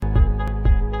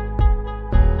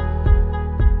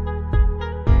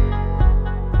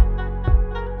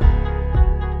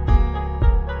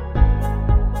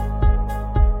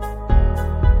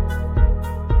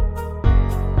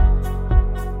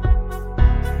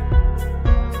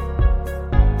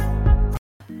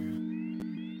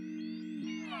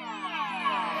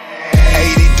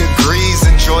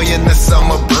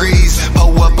breeze.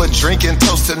 Pull up a drink and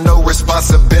toast to no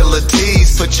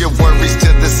responsibilities. Put your worries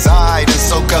to the side and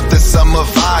soak up the summer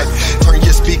vibe. Turn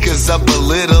your speakers up a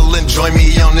little and join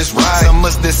me on this ride.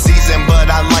 Summer's the season, but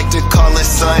I like to call it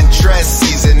sundress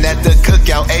season. At the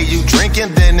cookout, hey, you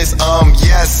drinking? Then it's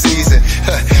yes season.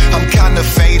 I'm kinda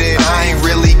faded, I ain't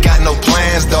really got no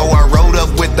plans though. I rode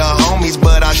up with the homies,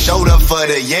 but I showed up for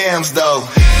the yams though.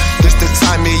 This the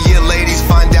time of year ladies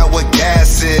find out what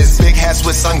gas is. Big hats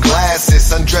with sunglasses,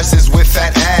 sundresses with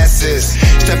fat asses.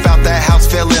 Step out the house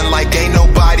feeling like ain't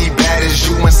nobody bad as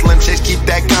you. And slim chicks keep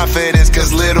that confidence,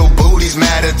 cause little booties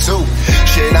matter too.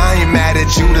 Shit, I ain't mad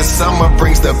at you, the summer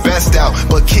brings the best out.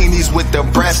 Bikinis with the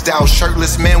breast out,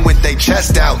 shirtless men with their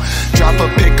chest out. Drop a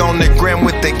pic on the gram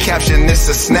with the caption, it's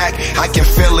a snack. I can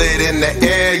feel it in the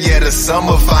air, yeah, the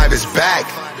summer vibe is back.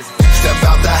 Step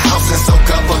out the house and soak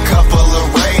up a couple of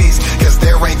rays, cause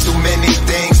there ain't too many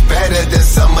things better than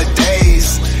summer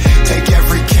days. Take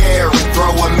every care and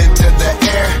throw them into the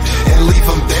air and leave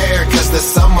them there, cause the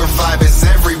summer vibe is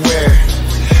everywhere.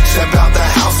 Step out the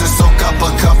house and soak up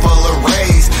a couple of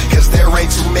rays, cause there ain't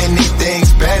too many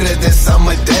things better than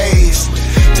summer days.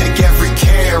 Take every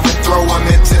care and throw them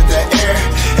into the air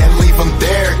and leave them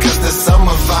there, cause the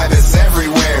summer vibe is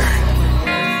everywhere.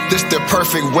 This the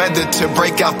perfect weather to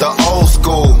break out the old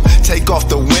school. Take off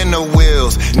the winter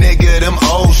wheels, nigga, them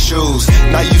old shoes.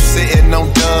 Now you sitting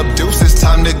on dub deuce, it's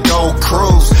time to go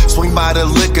cruise. Swing by the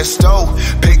liquor store,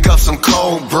 pick up some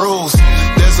cold brews.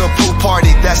 There's a pool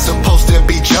party that's supposed to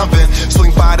be jumping.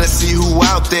 Swing by to see who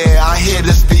out there, I hear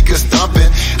the speakers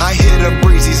thumping. I hear the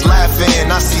breezies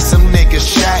laughing, I see some niggas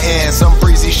chatting. Some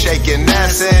breezy shaking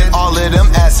ass and all of them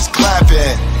asses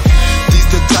clapping.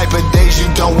 These the type of days you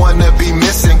don't wanna be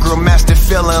missing. Grill master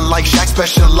feeling like Shaq,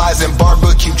 specialize in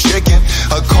barbecue chicken.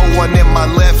 A cold one in my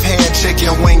left hand,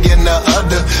 chicken wing in the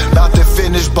other. About to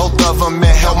finish both of them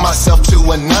and help myself to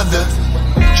another.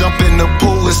 Jump in the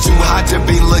pool, it's too hot to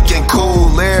be looking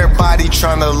cool. Everybody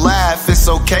tryna laugh, it's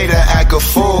okay to act a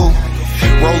fool.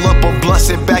 Roll up a blunt,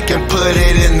 sit back and put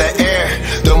it in the air.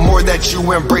 The more that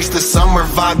you embrace the summer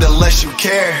vibe, the less you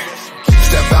care.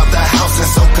 Step out the house and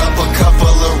soak up a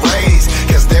couple of rays,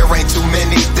 cause there ain't too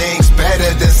many things better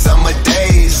than summer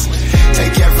days.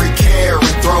 Take every care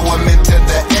and throw them into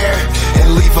the air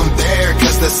and leave them there,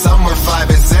 cause the summer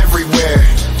vibe is everywhere.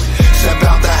 Step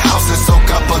out the house and soak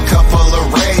up a couple of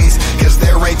rays, cause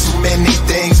there ain't too many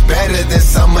things better than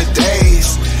summer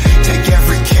days. Take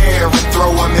every care and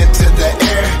throw them into the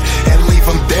air and leave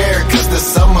them there, cause the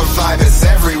summer vibe is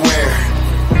everywhere.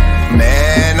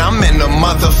 Man, I'm in a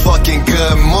motherfucking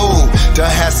good mood. Done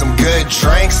had some good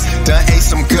drinks, done ate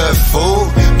some good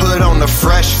food. Put on a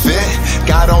fresh fit,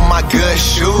 got on my good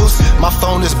shoes. My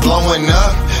phone is blowing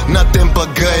up, nothing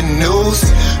but good news.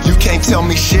 You can't tell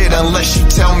me shit unless you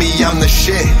tell me I'm the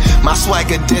shit. My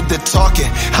swagger did the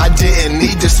talking, I didn't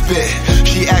need to spit.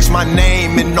 She asked my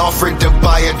name and offered to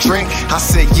buy a drink. I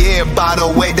said yeah, by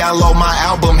the way, download my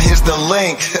album, here's the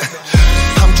link.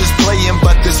 I'm just playing,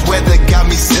 but this weather got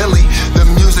me silly. The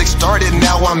music started,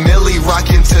 now I'm Millie,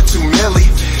 rockin' to 2 milli.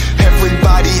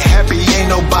 Everybody happy, ain't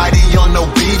nobody on no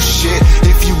beef shit.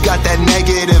 If you got that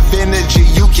negative energy,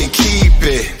 you can keep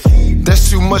it.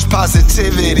 There's too much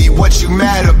positivity, what you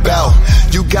mad about?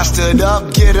 You got stood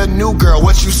up, get a new girl,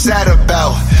 what you sad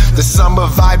about? The summer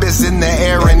vibe is in the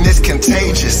air and it's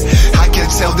contagious. I can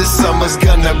tell this summer's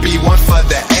gonna be one for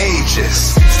the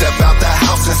ages. Step out the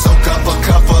house and soak up a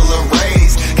couple of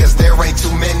rays, cause there ain't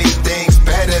too many things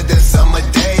better than summer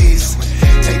days.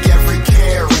 Take every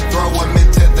care and throw them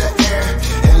into the air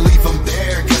and leave them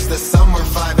there, cause the summer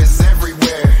vibe is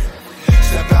everywhere.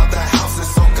 Step out the house and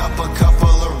soak up a couple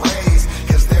of rays,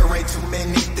 cause there ain't too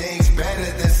many things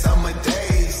better than summer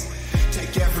days.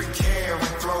 Take every care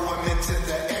and throw them into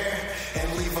the air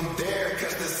and leave them there,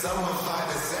 cause the summer vibe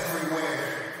is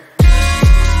everywhere.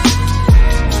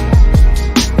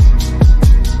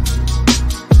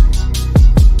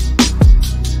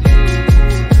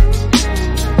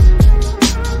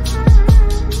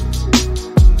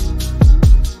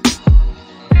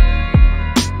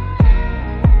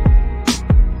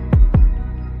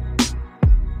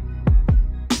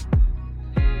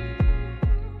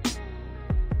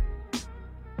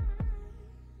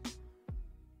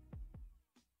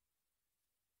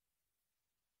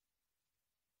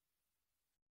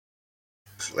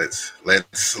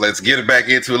 Let's get it back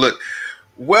into it. Look,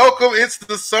 welcome. It's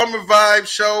the Summer Vibe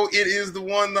Show. It is the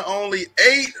one, the only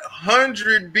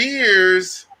 800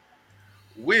 beers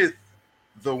with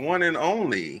the one and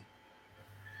only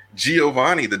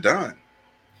Giovanni the Don.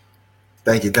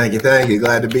 Thank you. Glad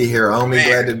to be here, homie.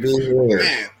 Glad to be here.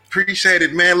 Man, appreciate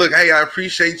it, man. Look, hey, I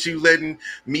appreciate you letting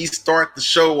me start the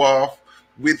show off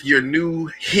with your new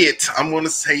hit. I'm going to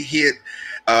say hit.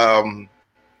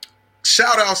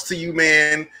 Shout outs to you,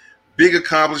 man. Big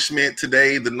accomplishment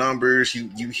today. The numbers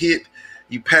you hit,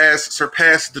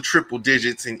 surpassed the triple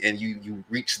digits, and you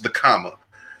reached the comma.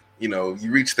 You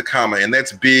reach the comma, and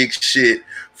that's big shit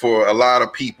for a lot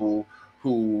of people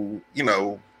who,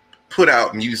 put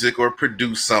out music or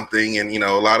produce something. And,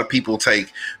 a lot of people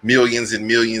take millions and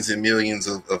millions and millions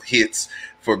of hits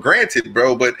for granted,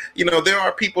 bro. But, there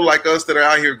are people like us that are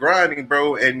out here grinding,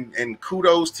 bro. And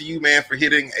kudos to you, man, for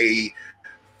hitting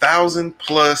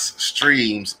 1,000+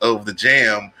 streams of the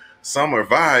Jam Summer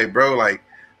Vibe, bro. Like,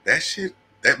 that shit,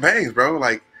 that bangs, bro.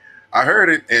 Like, I heard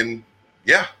it, and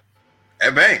yeah.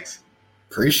 That bangs.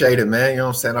 Appreciate it, man. You know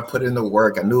what I'm saying? I put in the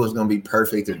work. I knew it was going to be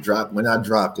perfect to drop. When I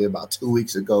dropped it about 2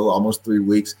 weeks ago, almost 3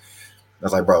 weeks, I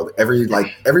was like, bro,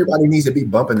 everybody needs to be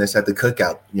bumping this at the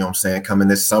cookout. You know what I'm saying? Coming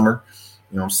this summer.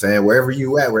 You know what I'm saying? Wherever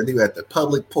you at, whether you at the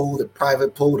public pool, the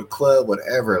private pool, the club,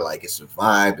 whatever, like it's a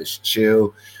vibe, it's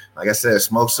chill. Like I said,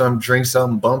 smoke some, drink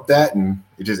some, bump that, and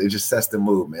it just sets the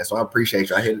mood, man. So I appreciate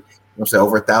you. I hit, I'm saying,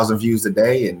 over 1,000 views a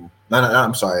day, and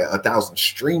I'm sorry, 1,000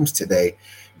 streams today.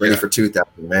 Ready for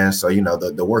 2,000, man. So,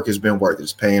 the work has been worth it.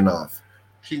 It's paying off.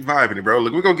 Keep vibing it, bro.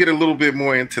 Look, we're going to get a little bit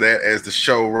more into that as the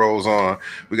show rolls on.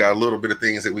 We got a little bit of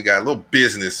things that we got, a little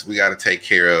business we got to take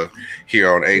care of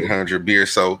here on 800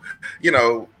 Beers. So,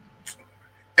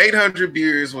 800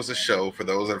 Beers was a show, for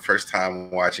those that are first time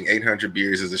watching. 800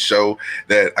 Beers is a show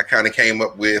that I kind of came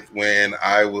up with when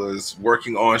I was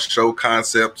working on show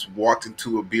concepts, walked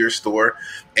into a beer store,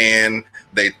 and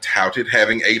they touted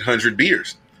having 800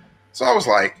 beers. So I was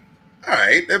like, all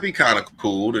right, that'd be kind of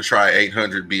cool to try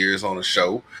 800 beers on a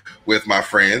show with my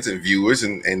friends and viewers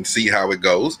and see how it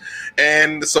goes.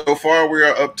 And so far we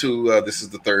are up to, this is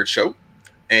the third show,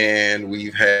 and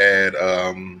we've had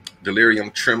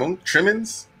Delirium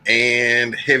Tremens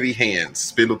and Heavy Hands,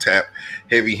 Spindle Tap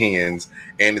Heavy Hands,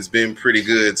 and it's been pretty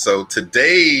good. So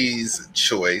today's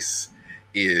choice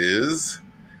is,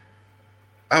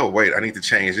 oh wait, I need to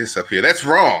change this up here. That's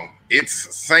wrong.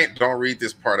 It's Saint. Don't read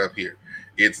this part up here.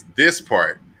 It's this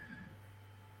part.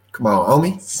 Come on,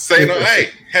 homie. Say no. Hey.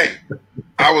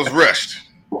 I was rushed.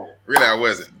 Really, I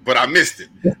wasn't, but I missed it.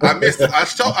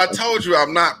 I told you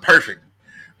I'm not perfect.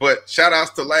 But shout outs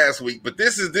to last week. But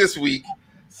this is this week.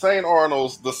 St.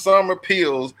 Arnold's, the Summer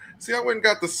Pills. See, I went and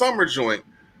got the summer joint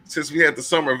since we had the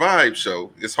Summer Vibe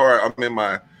show. It's hard. I'm in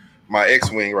my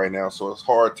X-Wing right now, so it's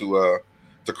hard to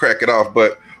crack it off.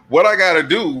 But what I got to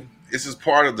do, this is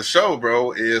part of the show,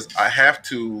 bro, is I have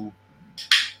to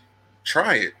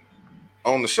try it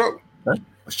on the show.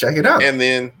 Let's check it out. And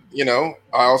then, I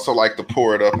also like to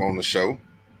pour it up on the show.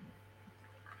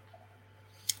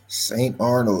 St.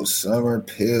 Arnold's Summer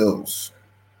Pills.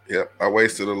 Yep, I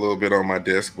wasted a little bit on my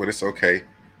desk, but it's okay.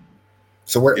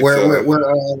 So where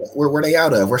they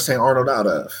out of? Where's St. Arnold out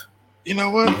of? You know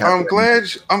what? I'm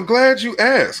glad you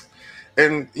asked.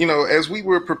 And, as we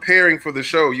were preparing for the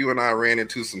show, you and I ran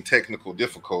into some technical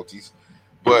difficulties.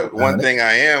 But one thing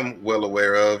I am well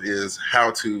aware of is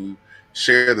how to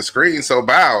share the screen. So,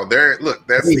 Bow,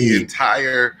 that's the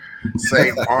entire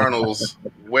St. Arnold's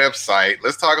website.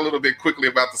 Let's talk a little bit quickly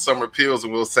about the Summer Pills,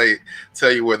 and we'll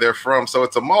tell you where they're from. So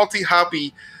it's a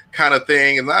multi-hoppy kind of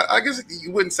thing. And I guess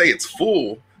you wouldn't say it's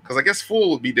full, because I guess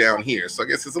full would be down here. So I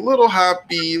guess it's a little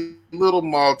hoppy, little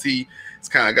malty. It's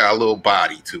kind of got a little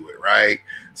body to it, right?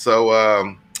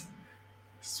 So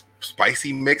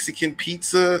spicy Mexican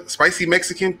pizza,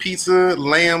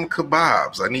 lamb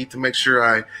kebabs. I need to make sure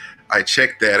I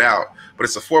check that out. But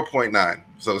it's a 4.9,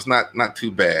 so it's not too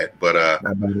bad. But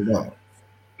not bad at all.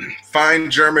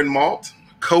 Fine German malt,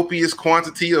 copious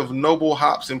quantity of noble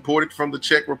hops imported from the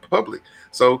Czech Republic.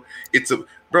 So it's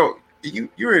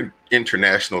you're an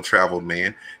international travel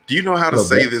man. Do you know how to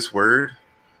say this word?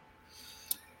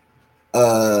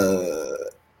 A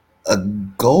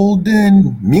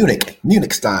golden Munich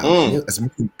style. It's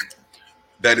Munich.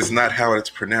 That is not how it's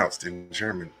pronounced in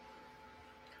German.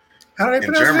 How do they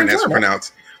pronounce it in German? It's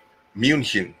pronounced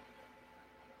München.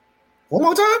 One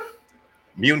more time?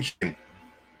 München.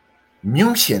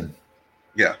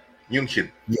 Yeah,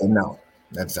 München. Yeah, no.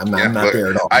 I'm not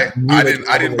there at all. I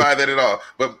didn't buy that at all.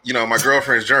 But my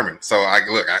girlfriend's German, so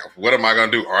what am I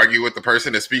gonna do? Argue with the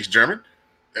person that speaks German?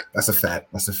 That's a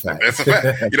fact. That's a fact.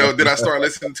 Then I start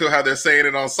listening to how they're saying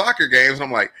it on soccer games, and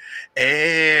I'm like,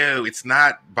 oh, it's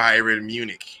not Bayern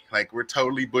Munich. Like, we're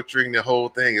totally butchering the whole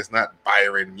thing. It's not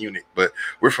Bayern Munich, but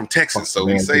we're from Texas, so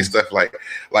we say stuff like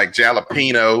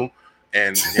jalapeno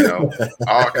and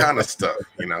all kind of stuff.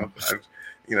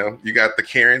 You got the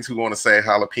Karens who want to say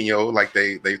jalapeno like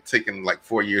they've taken like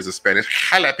 4 years of Spanish.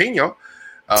 Jalapeno.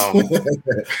 Would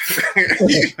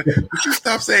you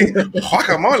stop saying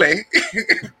guacamole?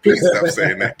 Please stop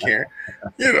saying that, Karen.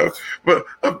 But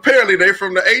apparently they're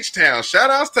from the H-Town. Shout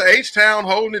outs to H-Town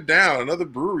holding it down. Another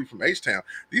brewery from H-Town.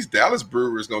 These Dallas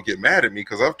brewers gonna get mad at me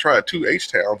because I've tried 2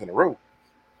 H-Towns in a row.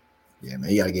 Yeah,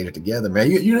 man, you gotta get it together,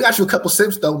 man. You got you a couple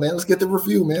sips though, man. Let's get the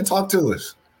review, man. Talk to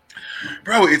us,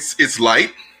 bro. It's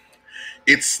light.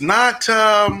 It's not.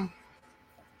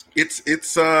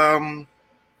 It's.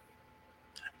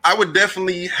 I would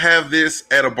definitely have this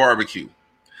at a barbecue.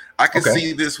 I could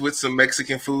see this with some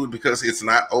Mexican food because it's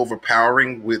not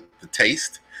overpowering with the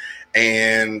taste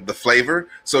and the flavor.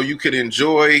 So you could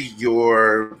enjoy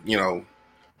your,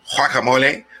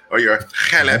 guacamole or your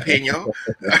jalapeno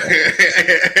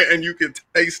and you can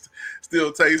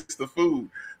still taste the food.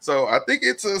 So I think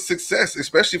it's a success,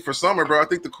 especially for summer, bro. I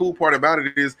think the cool part about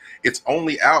it is it's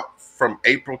only out from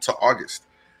April to August.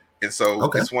 And so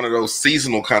it's one of those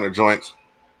seasonal kind of joints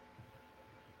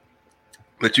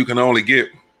that you can only get.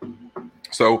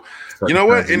 So you know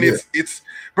what? And it's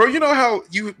bro, you know how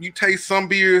you taste some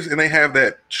beers and they have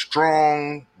that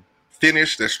strong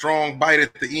finish, that strong bite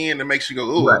at the end that makes you go,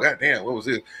 oh, goddamn, what was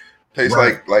it? Tastes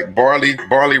like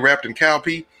barley wrapped in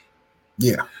cowpea.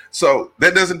 Yeah. So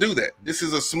that doesn't do that. This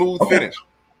is a smooth finish.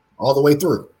 All the way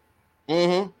through.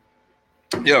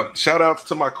 Mm-hmm. Yeah. Shout out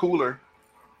to my cooler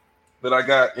that I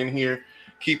got in here,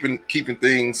 keeping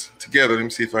things together. Let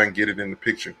me see if I can get it in the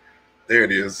picture. There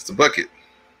it is. It's a bucket.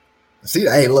 See,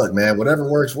 hey, look, man, whatever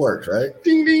works, right?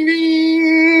 Ding, ding,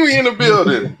 ding. We in the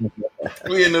building.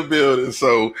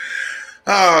 So,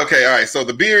 okay. All right. So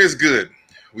the beer is good.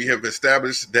 We have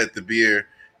established that the beer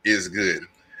is good.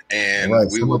 And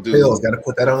we will do. Pills. Got to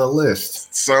put that on the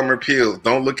list. Summer Pills.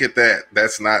 Don't look at that.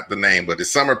 That's not the name, but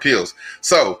it's Summer Pills.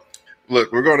 So,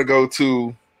 look, we're going to go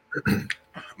to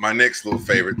my next little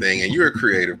favorite thing, and you're a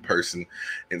creative person,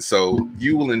 and so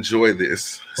you will enjoy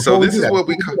this. So this is what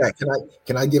we call.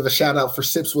 Can I give a shout out for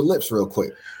Sips with Lips real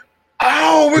quick?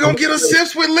 Oh, we're gonna get a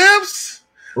Sips with Lips.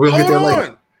 We'll get there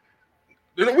later.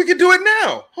 We can do it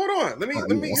now. Hold on. Let me get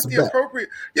the appropriate.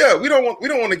 Yeah, we don't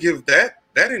want to give that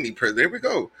any praise. There we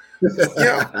go.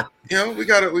 Yeah, we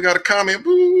got a comment.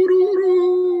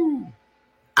 Boo.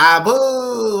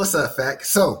 What's up, Fact?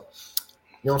 So,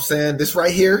 you know what I'm saying? This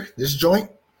right here, this joint.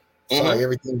 Sorry,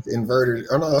 everything's inverted.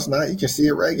 Oh no, it's not. You can see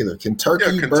it regular.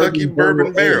 Kentucky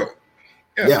Bourbon Barrel.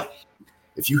 Yeah.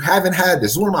 If you haven't had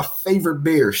this, it's one of my favorite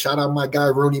beers. Shout out my guy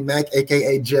Rooney Mac,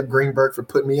 aka Jeb Greenberg, for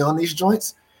putting me on these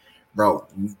joints. Bro,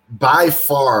 by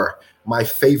far my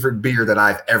favorite beer that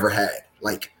I've ever had.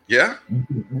 Like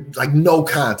no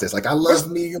contest. Like I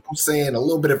love me, you know what I'm saying, a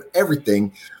little bit of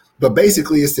everything. But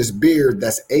basically it's this beer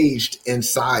that's aged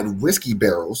inside whiskey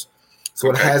barrels. So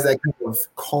it has that kind of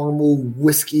caramel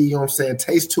whiskey, you know what I'm saying,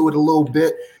 taste to it a little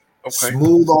bit.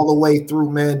 Smooth all the way through,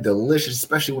 man. Delicious,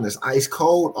 especially when it's ice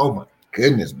cold. Oh my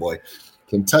goodness, boy.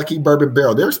 Kentucky Bourbon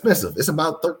Barrel. They're expensive. It's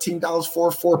about $13 for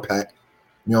a 4-pack.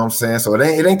 You know what I'm saying? So it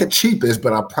ain't the cheapest,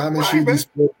 but I promise you these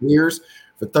 4 beers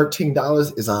for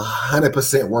 $13 is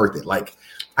 100% worth it. Like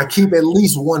I keep at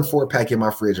least 1 4-pack in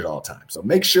my fridge at all times. So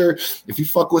make sure if you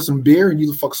fuck with some beer and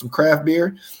you fuck some craft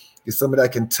beer, get some of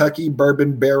that Kentucky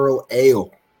Bourbon Barrel Ale.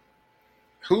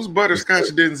 Who's Butterscotch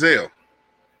Denzel?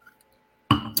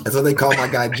 That's what they call my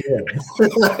guy Jeb.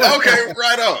 Okay,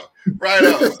 right on.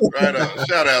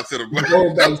 Shout out to the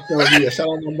shout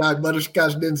out to my guy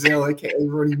Butterscotch Denzel, aka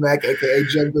Rooney Mac, aka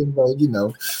Jeb Greenberg,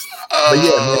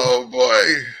 Oh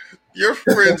boy, your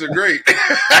friends are great.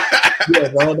 Yeah,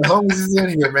 bro, the homies is in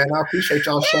here, man. I appreciate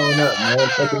y'all showing up, man.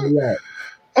 Taking me out.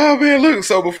 Oh man, look.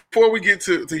 So before we get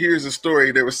to here's the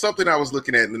story, there was something I was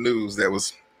looking at in the news that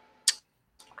was,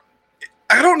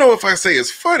 I don't know if I say it's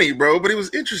funny, bro, but it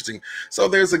was interesting. So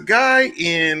there's a guy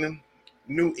in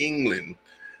New England.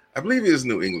 I believe it was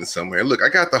New England somewhere. Look, I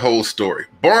got the whole story.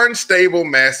 Barnstable,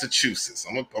 Massachusetts.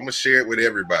 I'm gonna share it with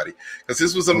everybody because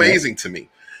this was amazing to me.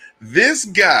 This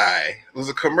guy was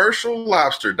a commercial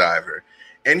lobster diver,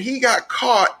 and he got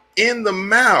caught in the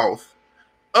mouth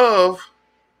of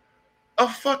a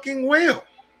fucking whale.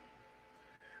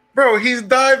 Bro, he's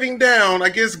diving down, I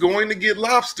guess going to get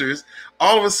lobsters.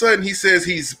 All of a sudden, he says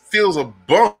he feels a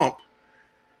bump,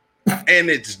 and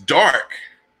it's dark.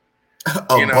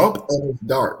 Bump and it's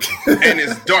dark. And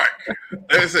it's dark.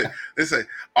 They say,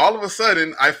 all of a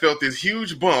sudden, I felt this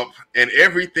huge bump, and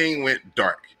everything went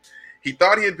dark. He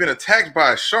thought he had been attacked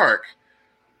by a shark.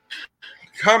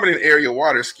 Common in area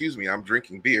water, excuse me, I'm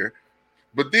drinking beer.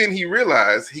 But then he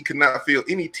realized he could not feel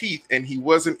any teeth and he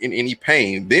wasn't in any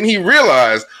pain. Then he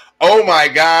realized, oh my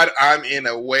God, I'm in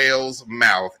a whale's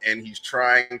mouth and he's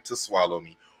trying to swallow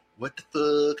me. What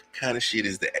the fuck kind of shit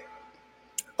is that?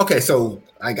 Okay, so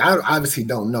like I obviously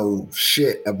don't know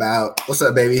shit about what's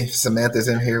up, baby. Samantha's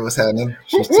in here. What's happening?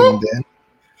 She's tuned in.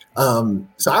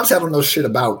 So obviously I don't know shit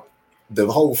about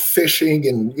the whole fishing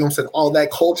and you know what I'm saying, all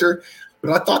that culture.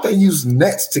 But I thought they used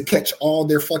nets to catch all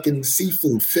their fucking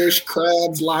seafood, fish,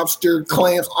 crabs, lobster,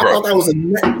 clams. I thought that was a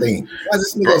net thing. Why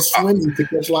is this nigga swimming to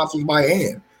catch lobsters by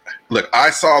hand? Look, I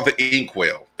saw the ink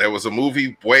whale. There was a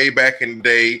movie way back in the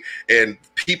day, and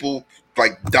people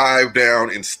like dive down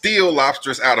and steal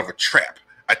lobsters out of a trap.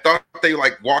 I thought they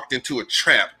like walked into a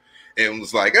trap and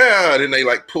was like, then they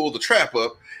like pulled the trap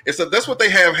up. And so that's what they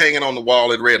have hanging on the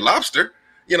wall at Red Lobster.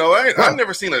 You know, I've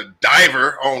never seen a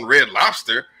diver on Red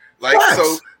Lobster. Like, what?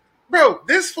 So, bro,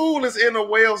 this fool is in a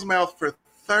whale's mouth for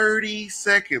 30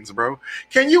 seconds, bro.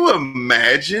 Can you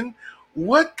imagine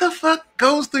what the fuck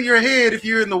goes through your head if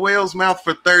you're in the whale's mouth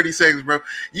for 30 seconds, bro?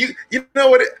 You know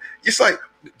what? It's like,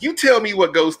 you tell me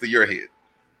what goes through your head.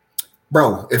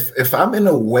 Bro, if I'm in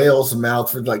a whale's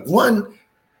mouth for like one,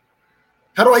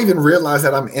 how do I even realize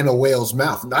that I'm in a whale's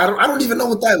mouth? I don't even know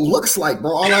what that looks like,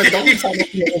 bro. All I don't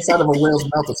inside of a whale's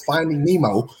mouth is Finding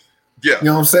Nemo. Yeah. You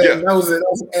know what I'm saying? Yeah. That was an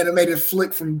animated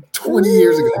flick from 20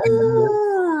 years ago.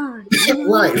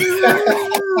 Right.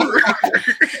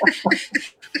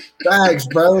 Thanks,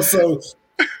 bro. So,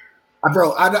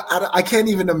 bro, I can't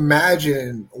even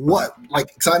imagine what,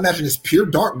 like, because I imagine it's pure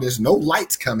darkness, no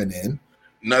lights coming in.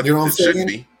 Nothing. You know what I'm saying?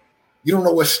 Be. You don't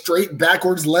know what straight,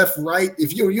 backwards, left, right.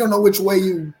 If you don't know which way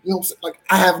you know, like,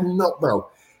 I have no, bro.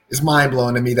 It's mind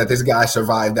blowing to me that this guy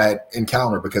survived that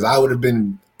encounter because I would have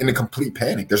been in a complete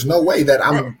panic. There's no way that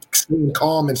I'm staying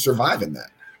calm and surviving that.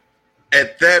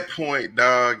 At that point,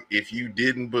 dog, if you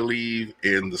didn't believe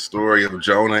in the story of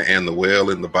Jonah and the whale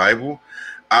in the Bible,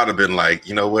 I'd have been like,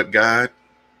 you know what, God?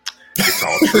 It's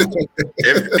all true.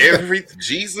 every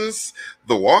Jesus,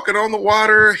 the walking on the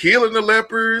water, healing the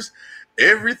lepers,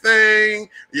 everything.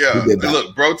 Yeah.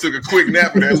 Look, bro took a quick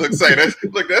nap and look,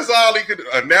 that's all he could do.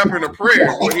 A nap and a prayer.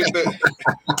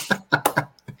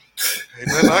 Ain't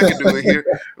nothing I can do in here.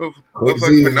 Looks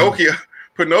like Pinocchio.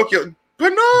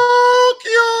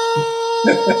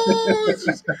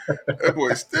 That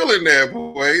boy's still in there,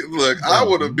 boy. Look, I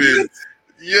would have been,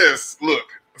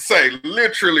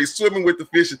 literally swimming with the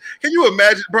fishes. Can you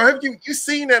imagine, bro? Have you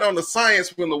seen that on the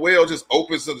Science when the whale just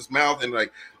opens his mouth and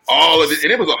like all of it?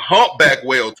 And it was a humpback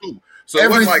whale too. So it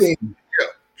wasn't like,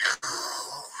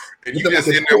 and you just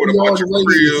in there with a bunch of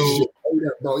krill.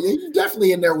 Bro, yeah, you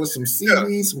definitely in there with some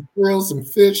seaweed, some krill, some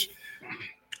fish.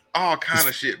 All kind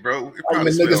of shit, bro. It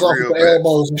probably smells real bad.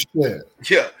 Elbows and shit.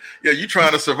 Yeah. You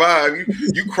trying to survive?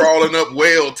 You crawling up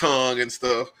whale tongue and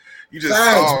stuff. You just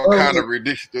all kind of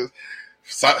ridiculous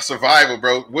survival,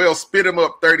 bro. Whale spit him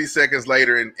up 30 seconds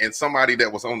later, and somebody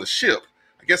that was on the ship,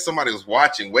 I guess somebody was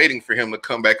watching, waiting for him to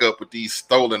come back up with these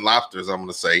stolen lobsters. I'm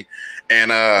gonna say,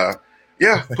 and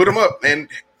put him up and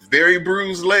very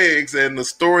bruised legs and the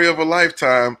story of a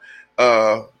lifetime.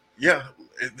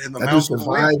 In the mouth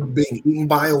survived being eaten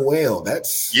by a whale.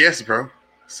 That's bro.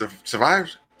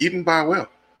 Survived eaten by a whale.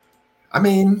 I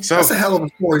mean, that's a hell of a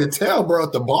story to tell, bro.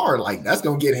 At the bar, like that's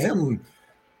gonna get him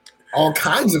all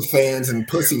kinds of fans and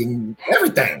pussy and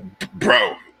everything,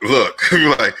 bro. Look,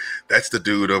 like that's the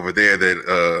dude over there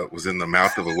that was in the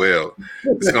mouth of a whale.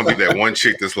 It's gonna be that one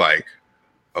chick that's like,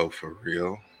 oh, for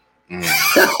real.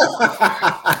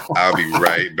 I'll be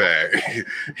right back.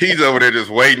 He's over there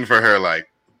just waiting for her, like.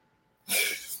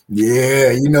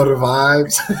 Yeah, you know the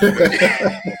vibes.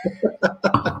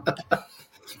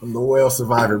 I'm the whale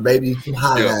survivor, baby. You can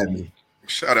holler at me.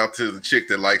 Shout out to the chick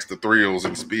that likes the thrills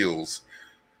and spills.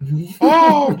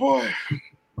 Oh boy.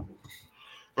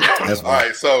 All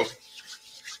right, so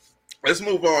let's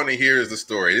move on, and here is the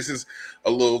story. This is a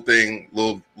little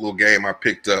game I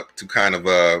picked up to kind of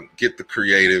get the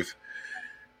creative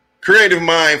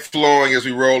mind flowing as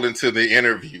we roll into the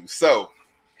interview. So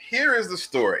here is the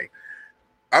story.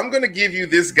 I'm going to give you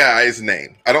this guy's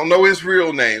name. I don't know his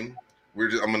real name. I'm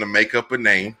going to make up a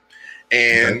name,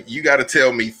 and you got to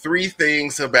tell me 3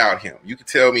 things about him. You can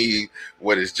tell me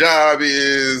what his job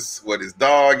is, what his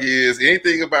dog is,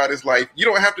 anything about his life. You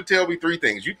don't have to tell me 3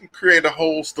 things. You can create a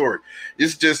whole story.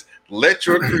 It's just let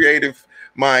your creative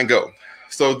mind go.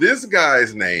 So this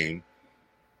guy's name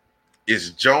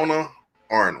is Jonah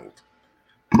Arnold.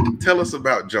 Tell us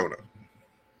about Jonah.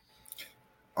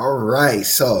 All right,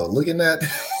 so looking at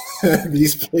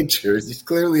these pictures, he's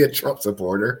clearly a Trump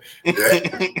supporter.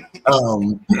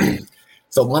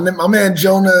 So my man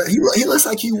Jonah, he looks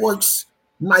like he works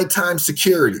nighttime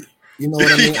security. You know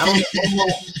what I mean? I don't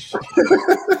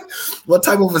know. what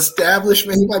type of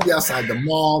establishment. He might be outside the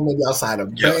mall, maybe outside a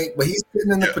bank, but he's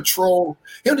sitting in the patrol.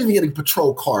 He don't even get a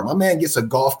patrol car. My man gets a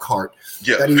golf cart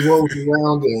that he rolls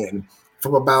around in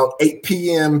from about 8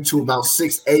 p.m. to about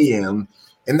 6 a.m.,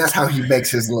 and that's how he makes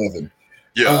his living.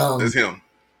 Yeah, that's him.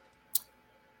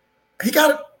 He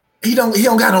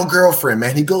don't got no girlfriend,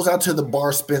 man. He goes out to the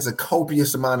bar, spends a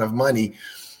copious amount of money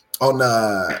on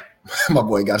my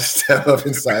boy got to step up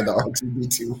inside the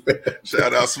R2D2.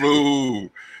 Shout out Smooth.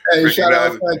 Hey, shout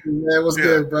out Frankie, man. What's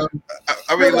good, bro?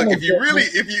 I mean, look, if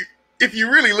you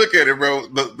really look at it, bro,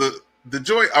 the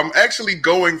joy. I'm actually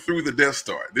going through the Death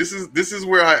Star. This is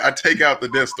where I take out the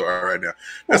Death Star right now.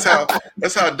 That's how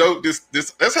dope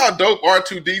that's how dope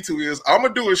R2D2 is. I'm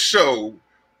gonna do a show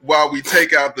while we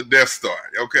take out the Death Star.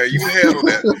 Okay, you handle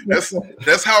that.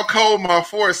 That's how cold my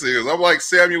force is. I'm like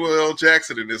Samuel L.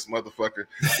 Jackson in this motherfucker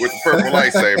with the purple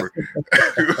lightsaber.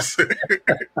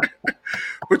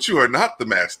 But you are not the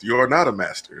master. You are not a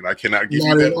master, and I cannot give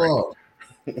you that right.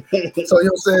 So you know what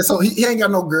I'm saying? So he ain't got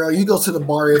no girl. He goes to the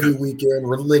bar every weekend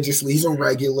religiously. He's a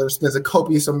regular, spends a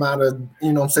copious amount of,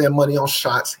 you know what I'm saying, money on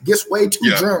shots, gets way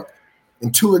too drunk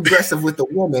and too aggressive with the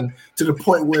woman to the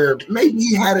point where maybe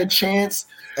he had a chance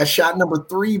at shot number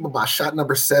 3, but by shot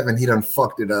number 7, he done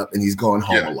fucked it up and he's going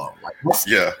home alone. Like,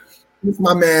 this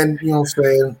my man, you know what I'm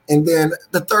saying? And then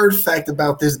the third fact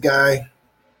about this guy,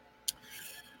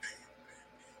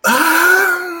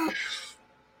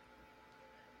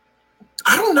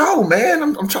 I don't know, man.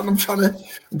 I'm trying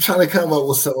to come up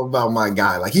with something about my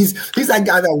guy. Like he's that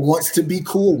guy that wants to be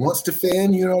cool, wants to fit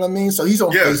in, you know what I mean? So he's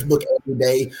on Facebook every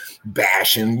day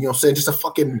bashing, you know what I'm saying, just a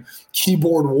fucking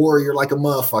keyboard warrior like a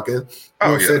motherfucker. You know what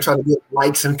I'm saying? Trying to get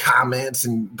likes and comments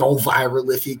and go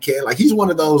viral if he can. Like he's one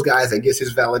of those guys that gets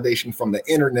his validation from the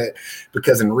internet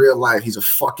because in real life he's a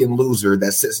fucking loser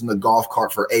that sits in the golf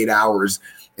cart for 8 hours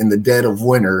in the dead of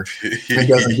winter and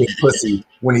doesn't get pussy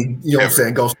when he, you know what I'm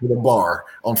saying, goes to the bar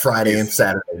on Friday and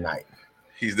Saturday night.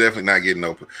 He's definitely not getting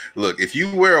no. Look, if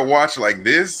you wear a watch like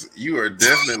this, you are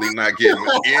definitely not getting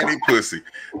any pussy.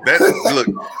 Look.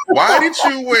 Why did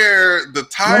you wear the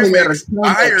Timex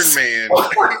Iron Man?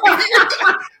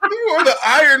 You wore the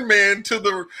Iron Man to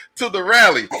the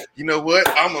rally. You know what?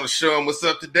 I'm gonna show him what's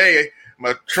up today.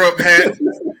 My Trump hat,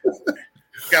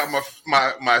 got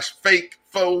my fake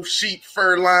faux sheep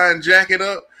fur line jacket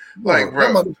up. Like,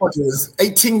 bro, that motherfucker is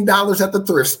 $18 at the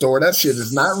thrift store. That shit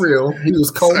is not real. He was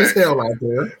cold as hell out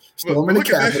there. Storming the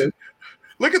Capitol.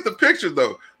 Look at the picture,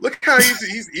 though. Look how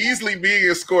he's easily being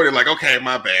escorted. Like, okay,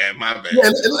 my bad. Yeah,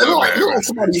 it looked like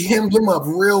somebody hemmed him up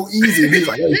real easy. He's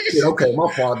like, hey, shit, okay, my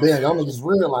fault. Damn, I'm just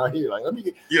real out here. Like, let me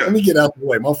get out the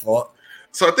way. My fault.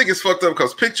 So I think it's fucked up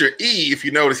because picture E, if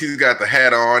you notice, he's got the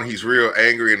hat on. He's real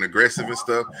angry and aggressive and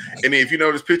stuff. And then if you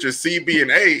notice picture C, B, and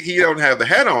A, he don't have the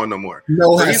hat on no more.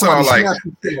 No, so he's all like,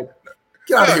 get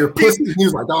out of here, pussy. He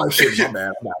was like, oh, shit, my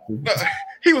bad.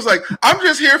 He was like, I'm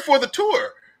just here for the tour.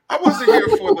 I wasn't here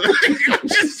for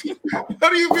the. What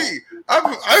do you mean?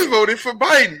 I voted for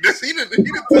Biden. He didn't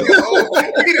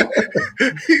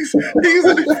he's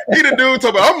the dude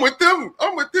talking about, I'm with them.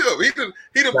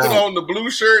 He didn't put on the blue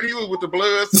shirt. He was with the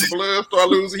Bloods. The Bloods start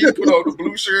losing. He put on the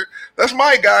blue shirt. That's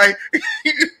my guy.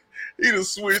 He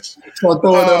just switched. Fuck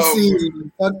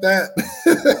that.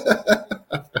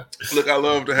 Look, I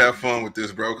love to have fun with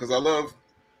this, bro, because I love.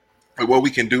 What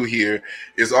we can do here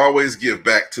is always give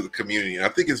back to the community. And I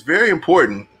think it's very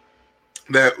important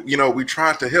that, you know, we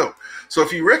try to help. So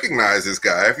if you recognize this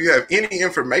guy, if you have any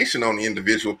information on the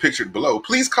individual pictured below,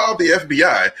 please call the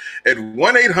FBI at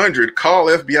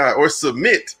 1-800-CALL-FBI or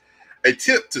submit a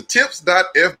tip to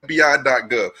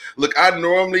tips.fbi.gov. Look, I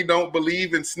normally don't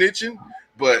believe in snitching,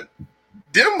 but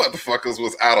them motherfuckers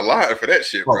was out of line for that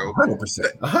shit, bro.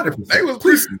 100%. They was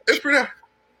pretty,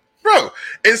 bro.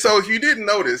 And so if you didn't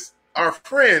notice, our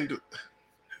friend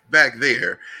back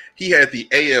there, he had the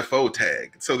AFO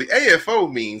tag. So the AFO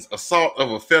means assault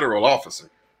of a federal officer.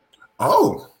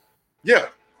 Oh. Yeah.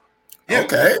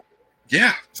 Okay.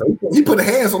 Yeah. So he put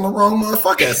hands on the wrong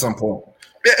motherfucker at some point.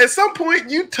 At some point,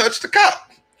 you touched a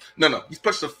cop. No, you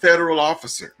touched a federal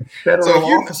officer.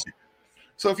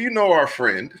 So if you know our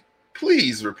friend,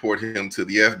 please report him to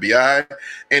the FBI.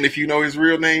 And if you know his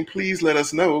real name, please let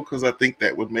us know, because I think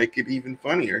that would make it even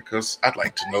funnier, because I'd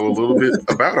like to know a little bit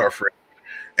about our friend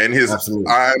and his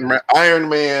Iron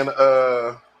Man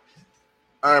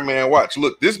watch.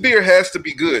 Look, this beer has to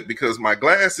be good because my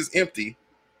glass is empty.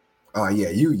 Oh, yeah,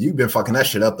 you've been fucking that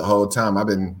shit up the whole time. I've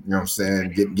been, you know what I'm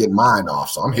saying, getting mine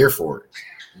off, so I'm here for it.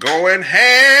 Going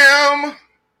ham.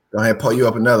 Go ahead and pull you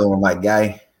up another one, my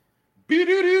guy.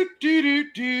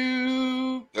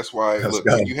 That's why, look,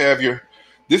 you have your,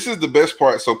 this is the best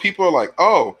part. So people are like,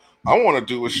 oh, I want to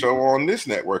do a show on this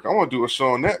network. I want to do a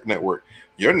show on that network.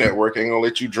 Your network ain't gonna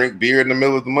let you drink beer in the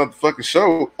middle of the motherfucking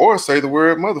show or say the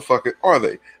word motherfucker, are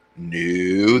they?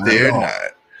 No, they're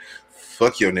not.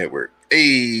 Fuck your network.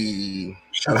 Hey.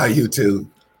 Shout out YouTube.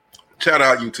 Shout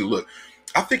out YouTube. Look,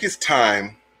 I think it's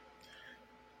time.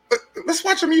 Let's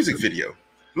watch a music video.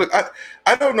 Look,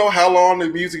 I don't know how long the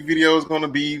music video is going to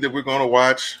be that we're going to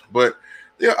watch, but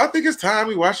yeah, I think it's time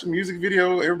we watch the music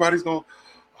video. Everybody's going,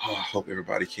 I hope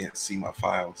everybody can't see my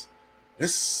files.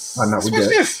 Let's watch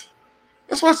this.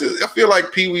 Let's watch this. I feel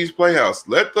like Pee-wee's Playhouse.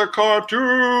 Let the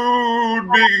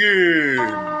cartoon begin.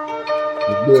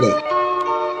 Let's do it.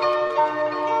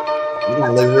 You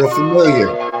gotta look real familiar.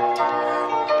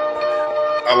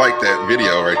 I like that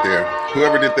video right there.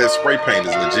 Whoever did that spray paint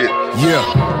is legit. Yeah.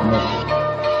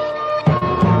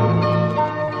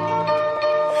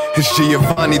 It's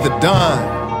Giovanni the Don.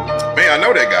 Man, I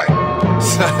know that guy.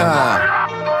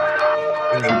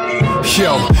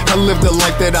 Yo, I lived a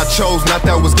life that I chose, not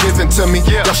that was given to me.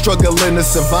 I'm struggling to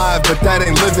survive, but that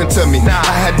ain't living to me.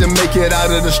 I had to make it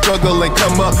out of the struggle and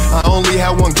come up. I only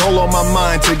had one goal on my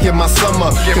mind, to get my sum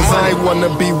up. Cause I ain't wanna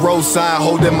be roadside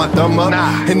holding my thumb up.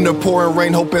 In the pouring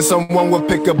rain, hoping someone would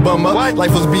pick a bum up.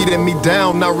 Life was beating me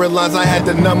down, I realized I had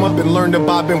to numb up and learn to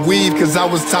bob and weave, cause I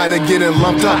was tired of getting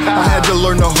lumped up. I had to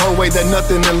learn the hard way that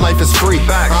nothing in life is free.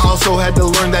 I also had to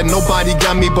learn that nobody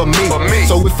got me but me.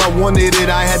 So if I wanted it,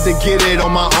 I had to get it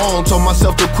on my own. Told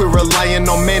myself to quit relying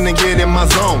on men and get in my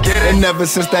zone. And ever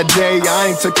since that day, I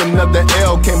ain't took another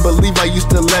L. Can't believe I used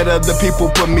to let other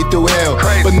people put me through hell.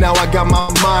 But now I got my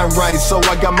mind right, so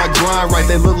I got my grind right.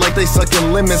 They look like they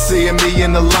sucking lemon, seeing me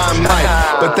in the limelight.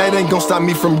 But that ain't gonna stop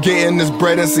me from getting this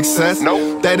bread and success.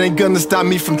 That ain't gonna stop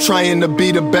me from trying to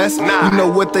be the best. You know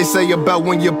what they say about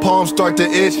when your palms start to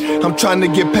itch. I'm trying to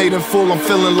get paid in full, I'm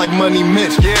feeling like Money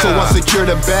Mitch. So I secure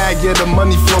the bag, yeah, the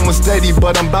money flowing steady.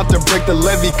 But I'm about to break the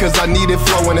levy, cause I need it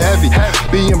flowing heavy.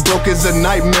 Being broke is a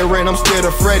nightmare and I'm scared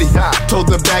of Freddy. Told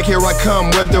the bag, here I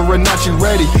come, whether or not you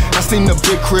ready. I seen the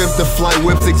big cribs, the fly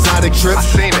whips, exotic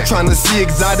trips. I'm trying to see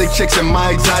exotic chicks in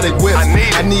my exotic whips.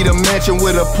 I need a mansion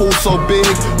with a pool so big,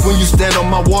 when you stand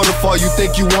on my waterfall, you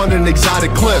think you want an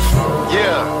exotic cliff.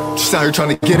 Yeah, just out here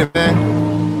trying to get it, man.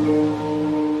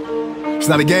 It's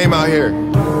not a game out here.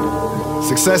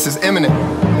 Success is imminent.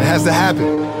 It has to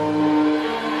happen.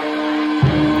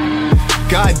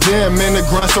 Goddamn, man, the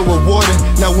grind so rewarding.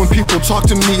 Now when people talk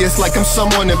to me, it's like I'm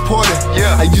someone important.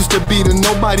 I used to be the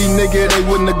nobody nigga they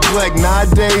would neglect.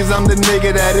 Nowadays, I'm the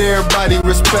nigga that everybody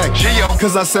respect.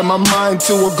 Cause I set my mind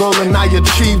to a goal and I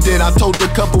achieved it. I told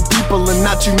a couple people and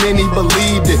not too many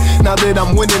believed it. Now that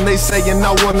I'm winning, they saying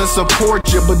I wanna support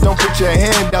you, but don't put your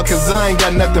hand out cause I ain't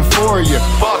got nothing for you.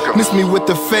 Miss me with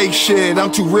the fake shit,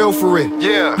 I'm too real for it.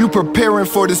 You preparing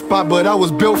for this spot, but I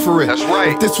was built for it.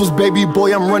 If this was Baby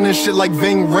Boy, I'm running shit like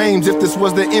Ving Rhames. If this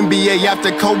was the NBA after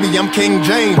Kobe, I'm King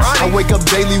James. I wake up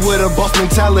daily with a boss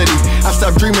mentality. I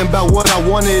stopped dreaming about what I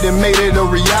wanted and made it a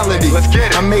reality. Let's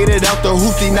get it. I made it out the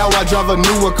hoopty, now I drive a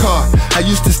newer car. I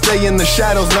used to stay in the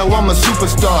shadows, now I'm a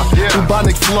superstar.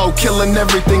 Bubonic flow, killing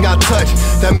everything I touch.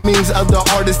 That means other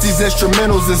artists, these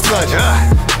instrumentals and such.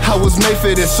 I was made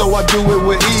for this, so I do it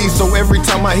with ease. So every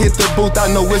time I hit the booth,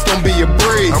 I know it's gonna be a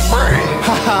breeze.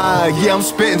 Haha, yeah, I'm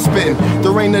spitting.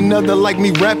 There ain't another like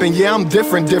me rapping, yeah, I'm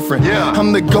different.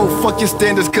 I'm the GOAT, fuck your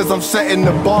standards, cause I'm setting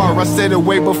the bar. I said it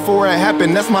way before it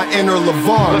happened, that's my inner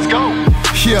LeVar. Let's go.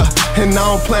 Yeah, and I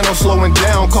don't plan on slowing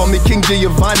down. Call me King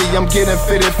Giovanni, I'm getting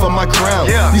fitted for my crown.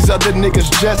 These other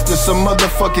niggas jesters, some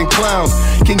motherfucking clowns.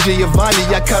 King Giovanni,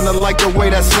 I kinda like the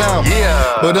way that sounds.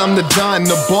 But I'm the Don,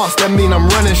 the boss, that mean I'm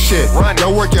running shit.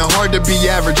 Not working hard to be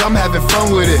average, I'm having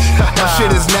fun with it. My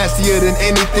shit is nastier than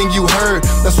anything you heard.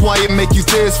 That's why it make you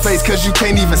tear his face, cause you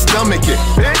can't even stomach it.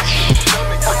 Bitch.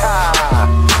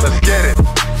 Let's get it.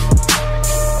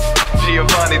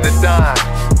 Giovanni the Don.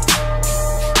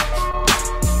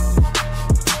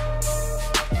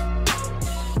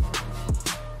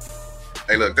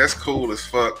 Hey, look, that's cool as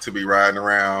fuck to be riding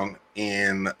around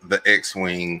in the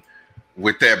X-Wing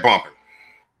with that bumping.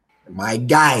 My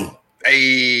guy.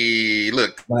 Hey,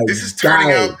 look, this is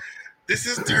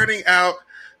turning out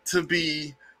to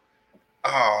be.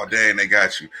 Oh, dang, they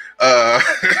got you.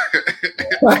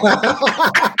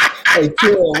 Hey,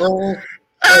 chill, man.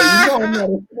 Hey, you know I'm not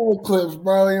a full clips,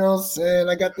 bro. You know what I'm saying?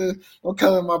 I'm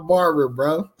covering my barber,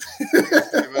 bro.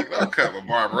 Don't cut my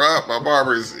barber up. My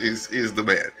barber is the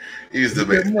man. He's the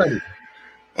man. Money.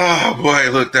 Oh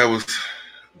boy, look,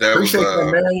 Appreciate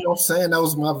that, man. You know what I'm saying? That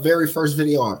was my very first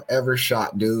video I ever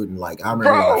shot, dude. And like, I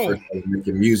remember when I first started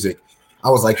making music. I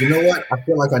was like, you know what? I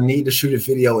feel like I need to shoot a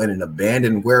video in an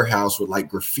abandoned warehouse with like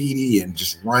graffiti and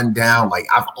just run down. Like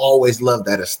I've always loved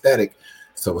that aesthetic.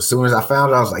 So as soon as I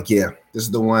found it, I was like, yeah, this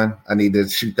is the one. I need to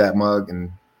shoot that mug,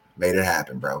 and made it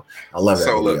happen, bro. I love that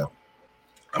video. Look,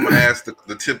 I'm gonna ask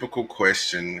the typical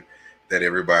question that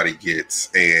everybody gets,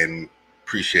 and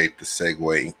appreciate the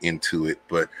segue into it.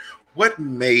 But what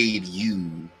made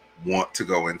you want to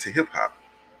go into hip hop?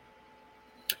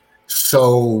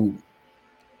 So,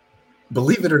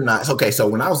 believe it or not, okay. So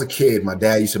when I was a kid, my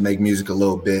dad used to make music a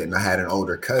little bit, and I had an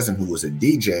older cousin who was a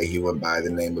DJ. He went by the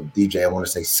name of DJ, I want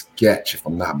to say Sketch, if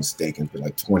I'm not mistaken, for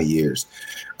like 20 years.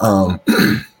 Bro,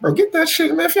 get that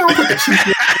shit, man. If y'all don't put the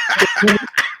cheap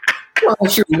come on,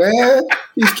 shoot, man.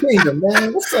 He's kingdom,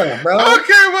 man. What's up, bro?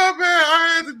 Okay, my man.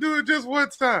 I had to do it just one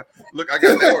time. Look, I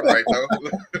got that one right, though.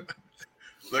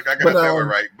 Look, I got that one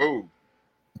right. Boom.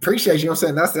 Appreciate you. You know what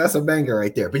I'm saying? That's a banger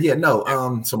right there. But yeah, no.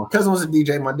 So my cousin was a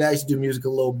DJ. My dad used to do music a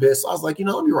little bit. So I was like,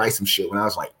 let me write some shit when I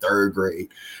was like third grade,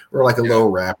 or like a little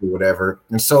rap or whatever.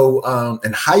 And so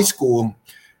in high school,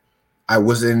 I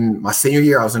was in my senior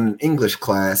year. I was in an English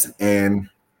class, and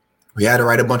we had to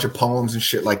write a bunch of poems and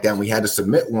shit like that. And we had to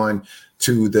submit one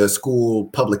to the school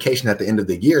publication at the end of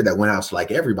the year that went out to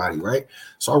like everybody, right?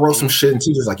 So I wrote some shit, and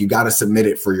teachers like, you got to submit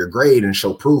it for your grade and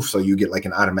show proof so you get like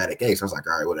an automatic A. So I was like,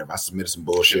 all right, whatever. I submitted some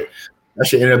bullshit. That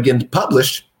shit ended up getting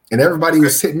published, and everybody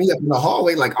was hitting me up in the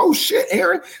hallway like, oh shit,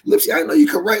 Aaron Lipsy, I didn't know you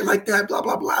could write like that, blah,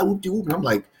 blah, blah, whoop-de-whoop. And I'm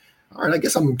like, all right, I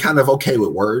guess I'm kind of okay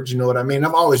with words. You know what I mean?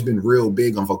 I've always been real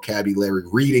big on vocabulary.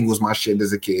 Reading was my shit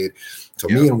as a kid. So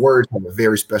me and words have a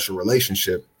very special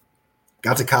relationship.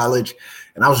 Got to college,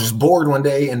 and I was just bored one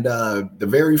day. And the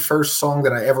very first song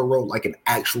that I ever wrote like an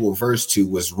actual verse to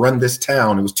was Run This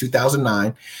Town. It was 2009.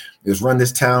 It was Run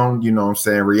This Town, you know what I'm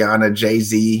saying? Rihanna,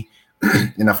 Jay-Z,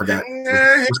 and I forgot.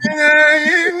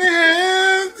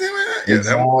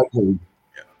 Exactly.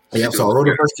 Yeah, so I wrote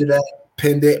a verse to that.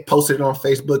 Pinned it, posted it on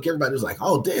Facebook. Everybody was like,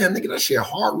 oh, damn, nigga, that shit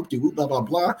hard, whoop-de-whoop, blah, blah,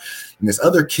 blah. And this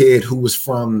other kid who was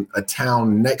from a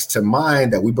town next to mine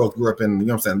that we both grew up in, you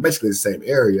know what I'm saying, basically the same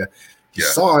area, he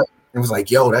saw it and was like,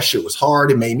 yo, that shit was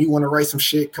hard. It made me want to write some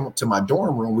shit, come up to my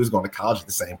dorm room. We was going to college at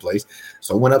the same place.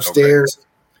 So I went upstairs. Okay.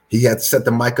 He had to set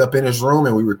the mic up in his room,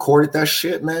 and we recorded that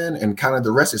shit, man, and kind of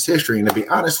the rest is history. And to be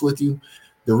honest with you,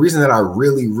 the reason that I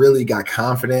really, really got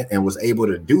confident and was able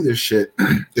to do this shit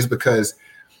is because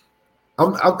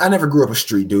I never grew up a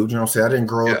street dude, you know what I'm saying? I didn't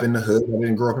grow up in the hood. I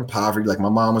didn't grow up in poverty. Like my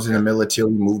mom was in the military,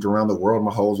 moved around the world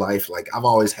my whole life. Like I've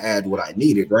always had what I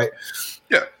needed, right?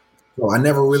 Yeah. So I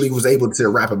never really was able to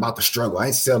rap about the struggle. I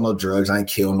ain't sell no drugs. I ain't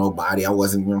kill nobody. I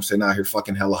wasn't, you know what I'm saying, out here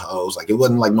fucking hella hoes. Like it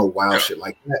wasn't like no wild shit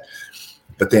like that.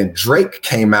 But then Drake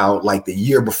came out like the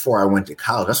year before I went to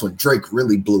college. That's when Drake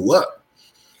really blew up.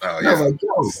 Oh, and I was like,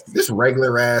 yo, this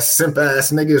regular ass, simp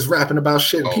ass nigga is rapping about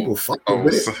shit and people fucking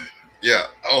with it. Yeah.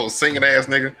 Oh, singing ass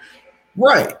nigga.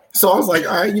 Right. So I was like,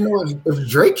 all right, you know, if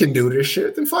Drake can do this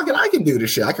shit, then fucking I can do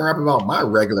this shit. I can rap about my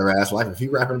regular ass life. If he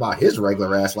rapping about his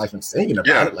regular ass life and singing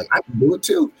about it, like I can do it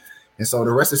too. And so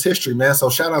the rest is history, man. So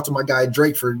shout out to my guy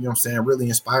Drake for, you know what I'm saying, really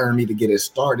inspiring me to get it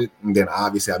started. And then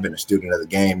obviously I've been a student of the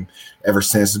game ever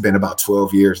since. It's been about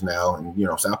 12 years now. And, you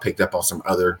know, so I picked up on some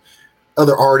other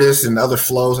artists and other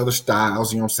flows, other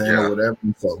styles, you know what I'm saying, or whatever.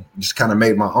 And so just kind of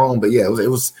made my own. But yeah, it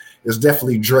was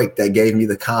definitely Drake that gave me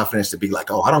the confidence to be like,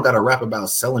 oh, I don't got to rap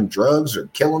about selling drugs or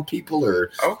killing people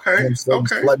or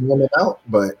letting women out.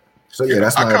 But so yeah,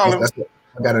 that's what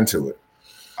I got into it.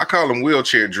 I call him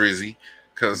Wheelchair Drizzy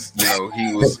because you know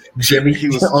he was Jimmy. He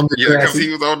was on because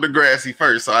he was on Degrassi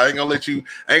first. So I ain't gonna let you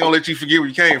forget where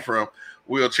you came from.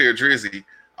 Wheelchair Drizzy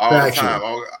all the time.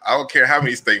 I don't care how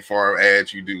many State Farm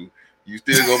ads you do. You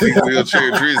still gonna be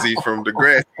Wheelchair Drizzy from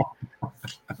Degrassi,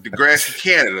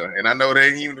 Canada, and I know that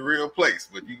ain't even the real place,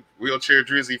 but you Wheelchair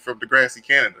Drizzy from Degrassi,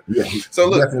 Canada. Yeah, so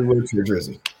look, definitely Wheelchair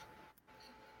Drizzy.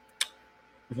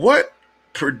 What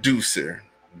producer,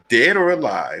 dead or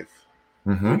alive,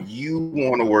 would you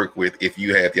want to work with if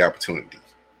you had the opportunity?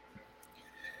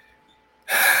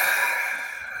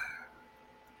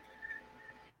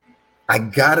 I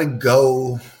gotta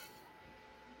go.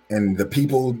 And the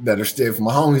people that are still,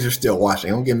 my homies are still watching.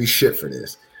 Don't give me shit for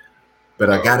this. But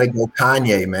I gotta go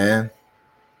Kanye, man.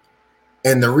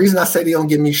 And the reason I say they don't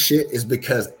give me shit is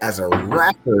because as a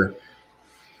rapper,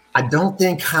 I don't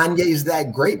think Kanye is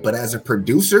that great. But as a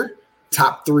producer,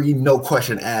 top 3, no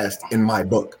question asked in my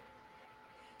book.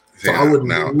 So I would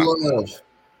love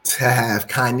to have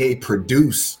Kanye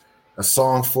produce a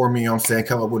song for me, you know what I'm saying,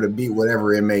 come up with a beat,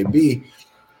 whatever it may be.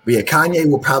 But yeah, Kanye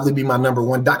will probably be my number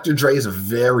 1. Dr. Dre is a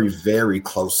very, very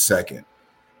close second.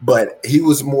 But he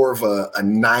was more of a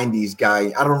 90s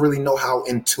guy. I don't really know how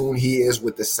in tune he is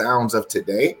with the sounds of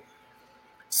today.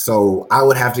 So I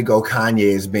would have to go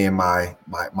Kanye as being my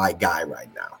guy right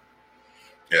now.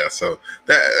 Yeah, so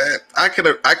that I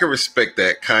could respect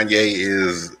that. Kanye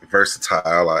is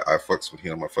versatile. I fucks with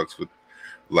him. I fucks with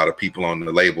a lot of people on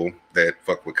the label that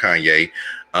fuck with Kanye.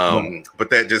 But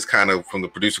that just kind of, from the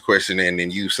producer question and then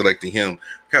you selecting him,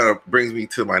 kind of brings me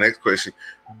to my next question.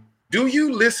 Do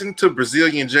you listen to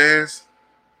Brazilian jazz?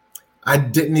 I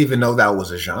didn't even know that was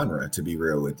a genre, to be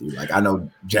real with you. Like, I know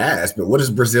jazz, but what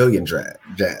is Brazilian jazz?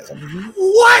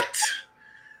 What?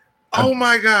 Oh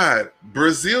my God.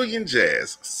 Brazilian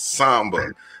jazz,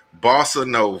 samba, bossa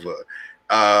nova.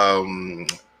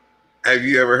 Have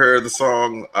you ever heard the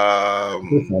song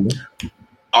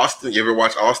Austin? You ever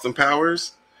watch Austin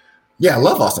Powers? Yeah, I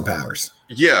love Austin Powers.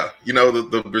 Yeah, you know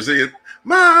the Brazilian.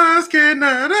 That's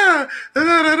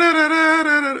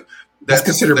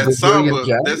considered that's Brazilian samba.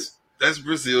 jazz? That's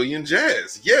Brazilian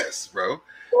jazz. Yes, bro.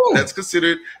 Ooh. That's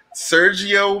considered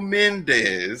Sergio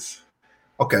Mendes.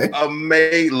 Okay.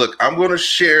 Look, I'm gonna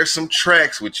share some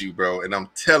tracks with you, bro, and I'm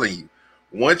telling you,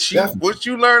 once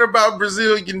you learn about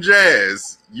Brazilian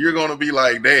jazz, you're gonna be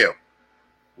like, damn,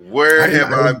 where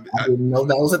have I didn't know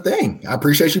that was a thing. I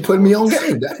appreciate you putting me on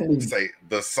game. Definitely. Say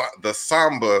the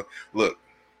samba. Look,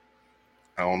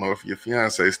 I don't know if your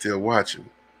fiance is still watching,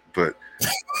 but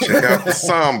check out the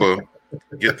samba.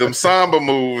 Get them samba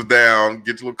moves down.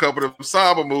 Get you a couple of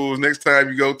samba moves next time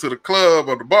you go to the club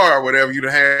or the bar or whatever. You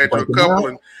had your couple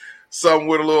and something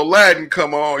with a little Latin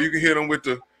come on. You can hit them with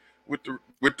the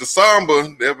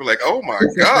samba. They'll be like, "Oh my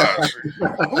gosh,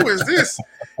 who is this?"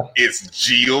 It's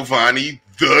Giovanni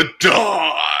the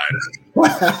Don.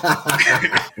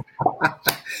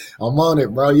 I'm on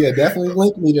it, bro. Yeah, definitely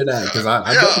link me to that because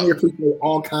I definitely appreciate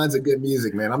all kinds of good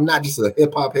music, man. I'm not just a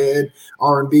hip hop head,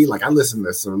 R&B. Like I listen to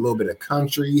a little bit of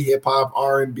country, hip hop,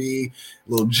 R&B, a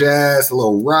little jazz, a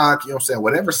little rock. You know what I'm saying?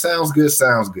 Whatever sounds good,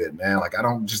 man. Like I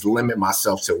don't just limit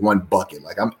myself to one bucket.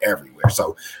 Like I'm everywhere.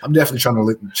 So I'm definitely trying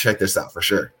to check this out for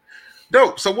sure.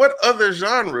 Dope. So what other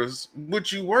genres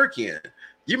would you work in?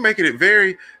 You're making it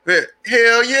very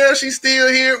hell yeah, she's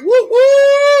still here. Woo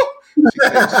woo.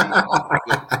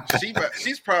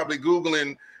 She's probably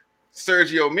Googling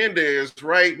Sergio Mendes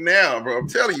right now, bro. I'm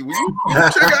telling you, when you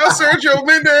check out Sergio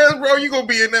Mendes, bro, you're gonna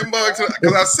be in that mug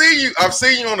because I've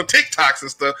seen you on the TikToks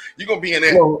and stuff. You're gonna be in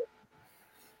that. Well,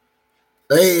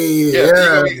 hey,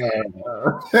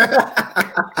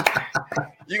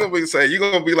 you're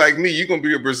gonna be like me. You're gonna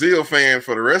be a Brazil fan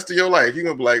for the rest of your life. You're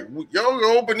gonna be like,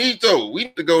 yo, Benito, we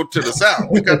need to go to the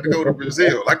south. We got to go to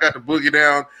Brazil. I got to boogie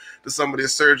down to some of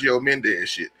this Sergio Mendes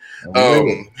shit.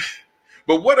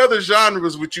 But what other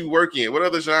genres would you work in? What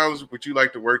other genres would you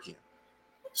like to work in?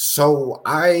 So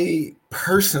I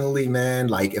personally, man,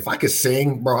 like if I could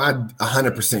sing, bro, I'd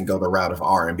 100% go the route of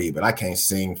R&B, but I can't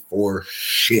sing for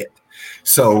shit.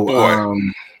 So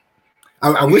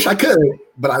I wish I could,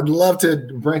 but I'd love to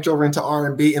branch over into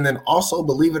R&B. And then also,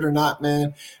 believe it or not,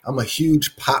 man, I'm a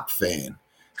huge pop fan.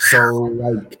 So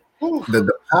like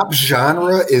the pop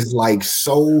genre is like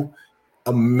so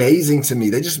amazing to me.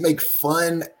 They just make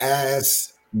fun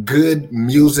ass good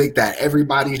music that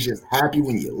everybody's just happy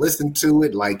when you listen to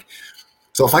it. Like,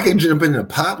 so if I can jump into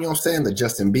pop, you know what I'm saying? The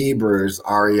Justin Bieber's,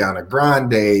 Ariana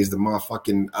Grande's, the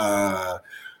motherfucking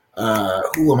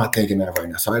who am I thinking of right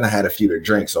now? Sorry, I had a few to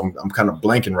drink, so I'm kind of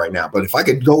blanking right now. But if I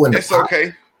could go into pop,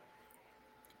 okay.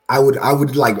 I would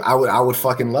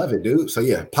fucking love it, dude. So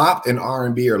yeah, pop and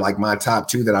R&B are like my top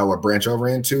two that I would branch over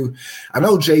into. I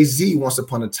know Jay-Z once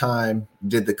upon a time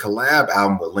did the collab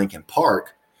album with Linkin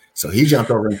Park. So he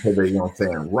jumped over into the, you know what I'm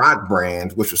saying, rock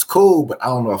brand, which was cool, but I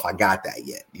don't know if I got that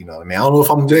yet. You know what I mean? I don't know if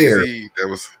I'm there. Jay-Z,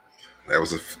 that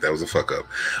was a fuck up.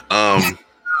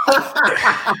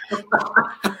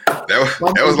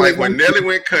 That was like when Nelly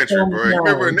went country, bro. You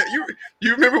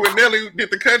remember when Nelly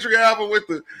did the country album with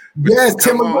Tim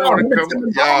McGraw.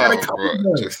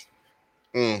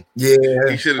 Yeah,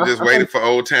 he should have just waited for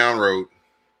Old Town Road.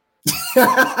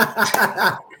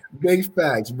 Big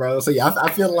facts, bro. So yeah,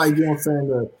 I feel like, you know what I'm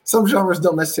saying, some genres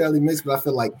don't necessarily mix, but I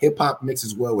feel like hip hop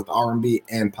mixes well with R&B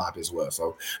and pop as well.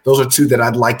 So those are two that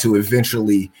I'd like to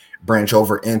eventually branch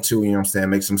over into, you know what I'm saying,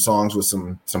 make some songs with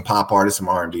some pop artists, some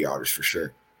R&B artists for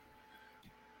sure.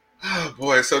 Oh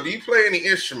boy, so do you play any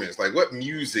instruments? Like what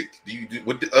music do you do?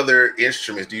 What other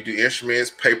instruments? Do you do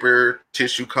instruments, paper,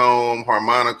 tissue comb,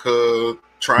 harmonica,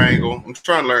 triangle? I'm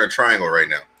trying to learn triangle right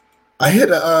now. I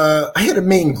hit a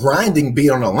mean grinding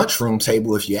beat on a lunchroom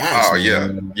table, if you ask me. Yeah,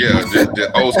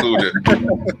 just old school.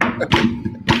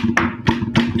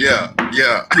 Yeah.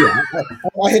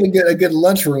 I hit a good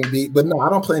lunchroom beat, but no,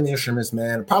 I don't play any instruments,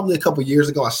 man. Probably a couple years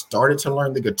ago, I started to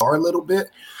learn the guitar a little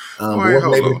bit. Hold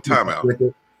on, time out.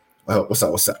 What's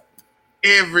up?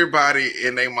 everybody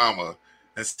and their mama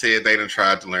has said they done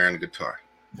tried to learn guitar.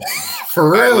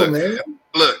 For real, man.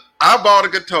 Look, I bought a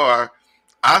guitar.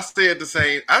 I said the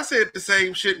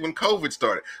same shit when COVID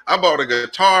started. I bought a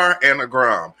guitar and a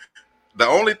Grom. The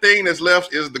only thing that's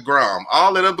left is the Grom.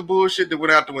 All that other bullshit that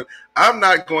went out the window. I'm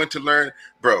not going to learn,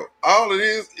 bro. All it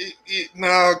is,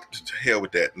 no, hell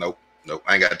with that. Nope,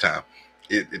 I ain't got time.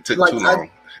 It took too long.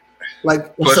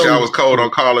 Plus, I was cold on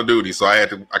Call of Duty, so I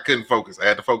couldn't focus. I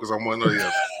had to focus on one or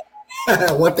the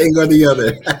other. One thing or the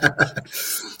other.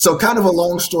 So, kind of a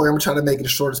long story. I'm trying to make it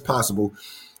as short as possible.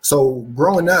 So,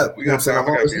 growing up,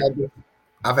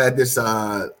 I've had this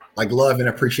like love and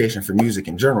appreciation for music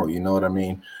in general. You know what I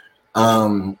mean?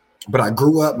 But I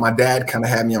grew up. My dad kind of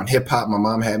had me on hip hop. My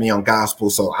mom had me on gospel.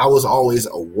 So I was always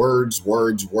a words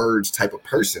type of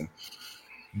person.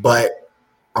 But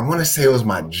I want to say it was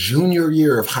my junior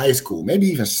year of high school, maybe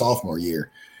even sophomore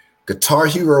year. Guitar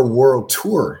Hero World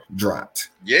Tour dropped.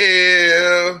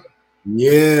 Yeah.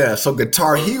 So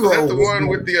Guitar Hero was that the one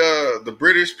with the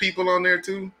British people on there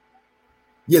too?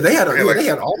 Yeah, they had they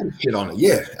had all the shit on it.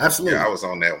 Yeah, absolutely. Yeah, I was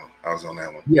on that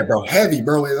one. Yeah, bro, heavy,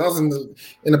 bro. I was in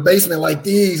the basement like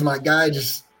these, my guy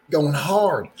just going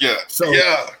hard. Yeah. So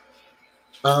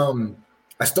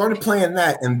I started playing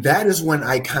that, and that is when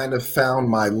I kind of found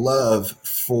my love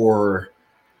for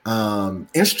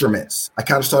instruments. I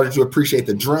kind of started to appreciate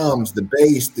the drums, the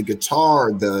bass, the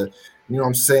guitar, you know what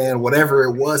I'm saying, whatever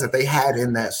it was that they had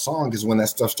in that song is when that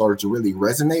stuff started to really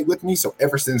resonate with me. So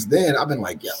ever since then, I've been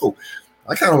like, yo,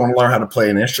 I kind of want to learn how to play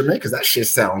an instrument because that shit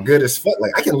sound good as fuck.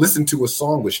 Like I can listen to a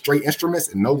song with straight instruments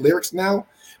and no lyrics now,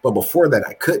 but before that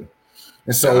I couldn't.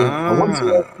 And so I want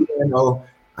to,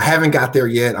 I haven't got there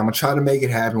yet. I'm gonna try to make it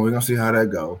happen. We're gonna see how that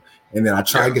go. And then I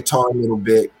tried guitar a little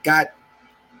bit, got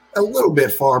a little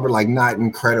bit far, but like not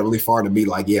incredibly far to be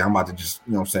like, yeah, I'm about to just,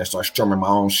 you know what I'm saying, start strumming my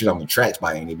own shit on the tracks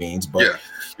by any means. But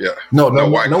no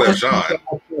Wyclef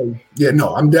Jean. Yeah,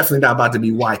 no, I'm definitely not about to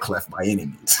be Wyclef by any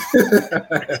means.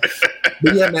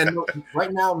 But yeah, man,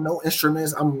 right now, no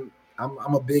instruments. I'm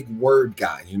a big word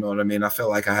guy. You know what I mean? I feel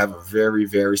like I have a very,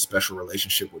 very special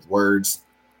relationship with words.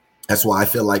 That's why I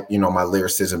feel like, you know, my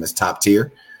lyricism is top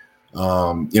tier.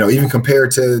 You know, even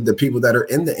compared to the people that are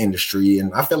in the industry.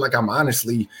 And I feel like I'm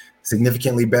honestly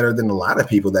significantly better than a lot of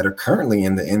people that are currently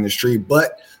in the industry,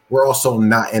 but we're also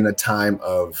not in a time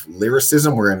of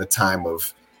lyricism. We're in a time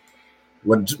of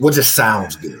what just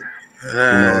sounds good. You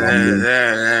know what I mean?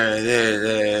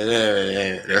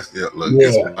 That's it's a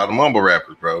lot of mumble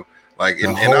rappers, bro. Like,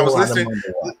 and I was listening.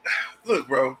 Look,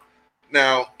 bro.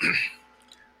 Now,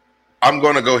 I'm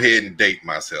gonna go ahead and date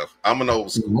myself. I'm an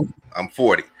old school. I'm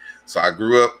 40, so I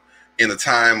grew up in the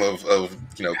time of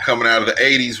you know, coming out of the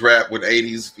 80s rap, when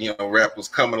 80s, you know, rap was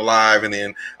coming alive, and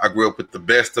then I grew up with the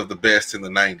best of the best in the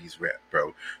 90s rap,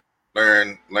 bro.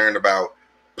 Learned about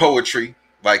poetry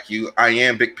like you.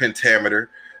 Iambic pentameter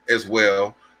as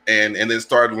well, and then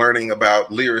started learning about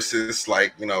lyricists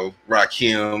like, you know,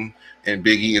 Rakim and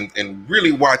Biggie, and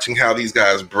really watching how these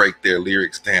guys break their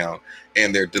lyrics down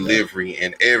and their delivery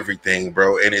and everything,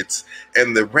 bro. And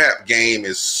the rap game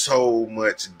is so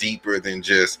much deeper than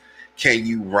just, can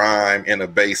you rhyme in a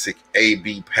basic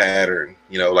A-B pattern?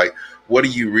 You know, like, what are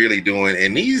you really doing?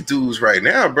 And these dudes right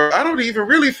now, bro, I don't even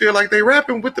really feel like they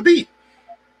rapping with the beat.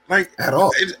 Like, at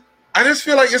all. I just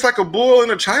feel like it's like a bull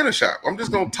in a china shop. I'm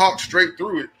just going to talk straight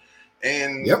through it.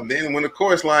 And then when the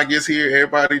chorus line gets here,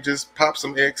 everybody just pop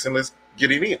some X and let's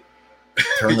get it in.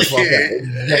 Turn the fuck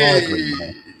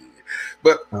out.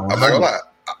 But I'm not gonna lie,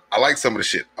 I like some of the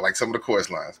shit. I like some of the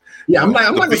chorus lines. Yeah, I'm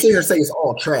not gonna sit here and say it's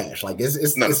all trash. Like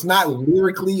it's not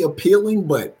lyrically appealing,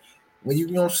 but when you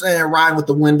know what I'm saying, riding with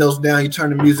the windows down, you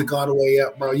turn the music all the way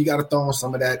up, bro. You gotta throw on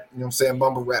some of that, you know what I'm saying,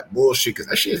 mumble rap bullshit, because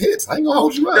that shit hits. I ain't gonna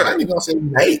hold you up. I ain't gonna say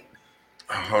you hate.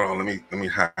 Hold on, let me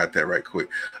hide that right quick.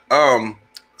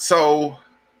 So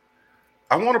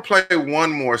I want to play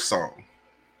one more song.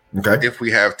 Okay. If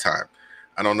we have time.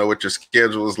 I don't know what your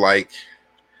schedule is like.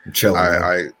 I'm chilling.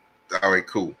 All right,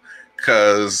 cool.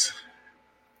 Because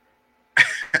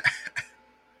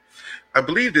I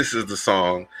believe this is the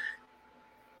song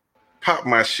Pop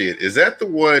My Shit. Is that the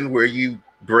one where you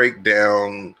break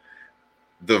down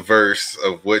the verse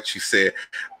of what you said?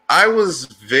 I was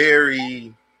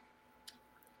very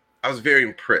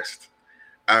impressed.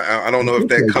 I don't know if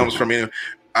that comes from any.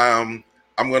 I'm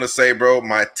gonna say, bro,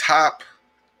 my top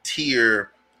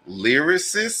tier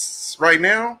lyricists right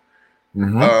now.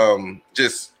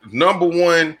 Just number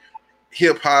one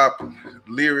hip hop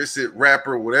lyricist,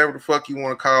 rapper, whatever the fuck you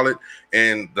want to call it,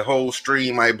 and the whole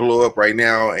stream might blow up right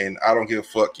now, and I don't give a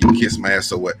fuck. You kiss my ass,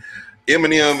 so what?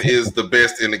 Eminem is the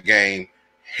best in the game,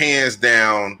 hands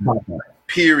down.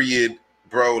 Period,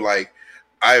 bro. Like,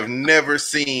 I've never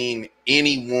seen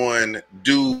anyone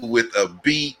do with a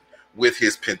beat, with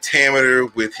his pentameter,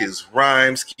 with his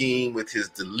rhyme scheme, with his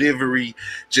delivery.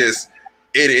 Just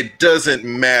it doesn't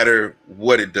matter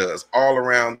what it does. All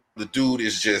around, the dude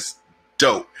is just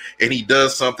dope. And he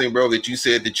does something, bro, that you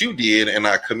said that you did, and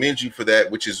I commend you for that,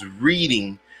 which is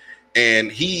reading.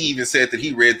 And he even said that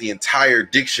he read the entire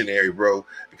dictionary, bro,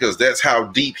 because that's how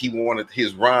deep he wanted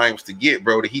his rhymes to get,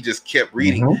 bro, that he just kept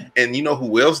reading. Mm-hmm. And you know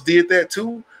who else did that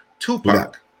too?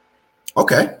 Tupac. Yeah.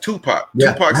 Okay. Tupac.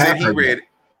 Yeah, Tupac said he read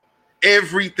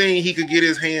everything he could get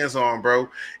his hands on, bro.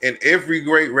 And every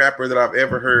great rapper that I've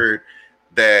ever heard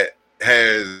that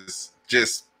has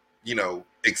just, you know,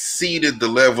 exceeded the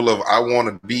level of I want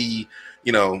to be,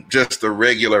 you know, just a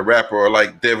regular rapper, or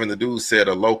like Devin the Dude said,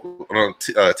 a local,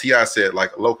 T.I. said,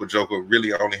 like a local joker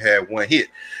really only had one hit.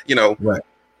 You know, right.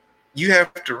 You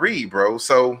have to read, bro.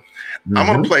 So I'm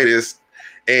going to play this.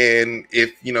 And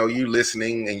if, you know, you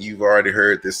listening and you've already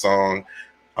heard this song,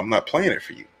 I'm not playing it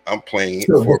for you. I'm playing it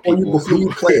for people. Before you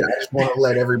play it, I just want to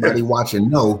let everybody watching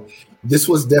know this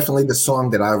was definitely the song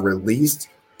that I released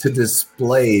to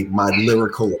display my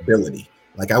lyrical ability.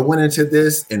 Like I went into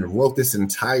this and wrote this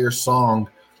entire song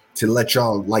to let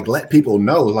y'all, like, let people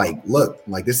know, like, look,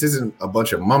 like this isn't a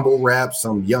bunch of mumble rap,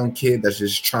 some young kid that's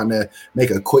just trying to make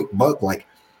a quick buck. Like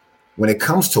when it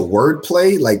comes to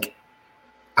wordplay, like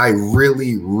I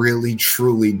really, really,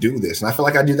 truly do this. And I feel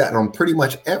like I do that on pretty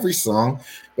much every song,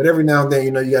 but every now and then,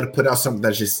 you know, you got to put out something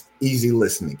that's just easy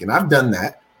listening. And I've done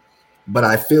that, but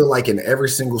I feel like in every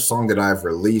single song that I've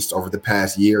released over the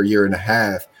past year and a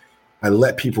half, I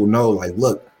let people know, like,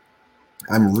 look,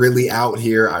 I'm really out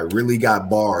here. I really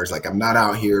got bars. Like I'm not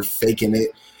out here faking it, you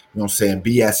know what I'm saying,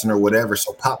 BSing or whatever.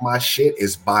 So Pop My Shit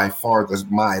is by far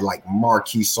my like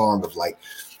marquee song of like,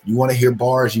 you want to hear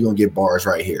bars, you're going to get bars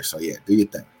right here. So yeah, do your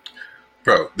thing.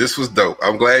 Bro, this was dope.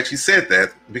 I'm glad you said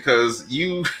that because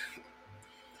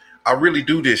I really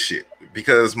do this shit.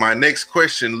 Because my next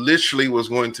question literally was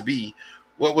going to be,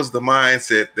 what was the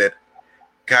mindset that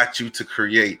got you to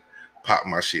create Pop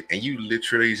My Shit? And you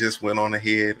literally just went on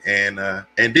ahead and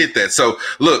did that. So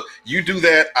look, you do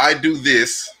that, I do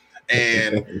this,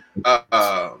 and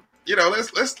you know,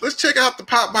 let's check out the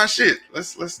Pop My Shit.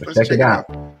 Let's check it out.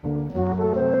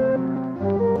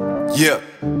 Yeah.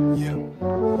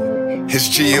 It's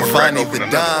Giovanni the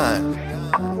Don.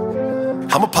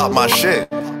 I'ma pop my shit.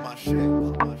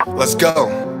 Let's go.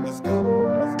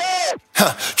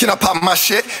 Can I pop my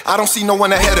shit? I don't see no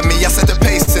one ahead of me. I set the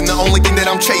pace, and the only thing that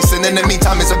I'm chasing in the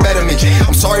meantime is a better me.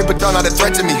 I'm sorry, but don't not a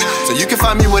threat to me. So you can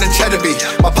find me with a cheddar beat.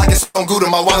 My pockets on Gouda,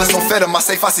 my wallet's on Feta, my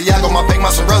safe Asiago, my bank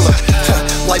mozzarella.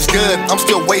 Life's good, I'm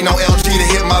still waiting on LG to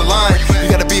hit my line. You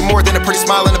gotta be more than a pretty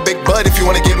smile and a big butt if you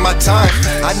wanna get my time.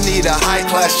 I need a high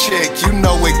class chick, you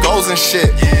know it goes and shit.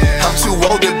 I'm too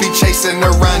old to be chasing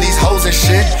around these hoes and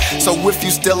shit. So if you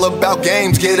still about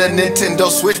games, get a Nintendo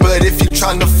Switch. But if you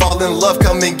trying to fall in love,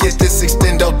 come and get this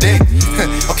extendo dick.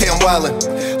 Okay, I'm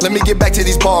wildin'. Let me get back to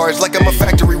these bars like I'm a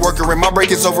factory worker and my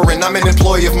break is over and I'm an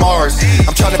employee of Mars.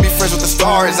 I'm trying to be friends with the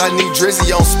stars, I need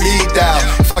Drizzy on speed dial.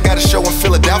 If I got a show in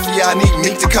Philadelphia, I need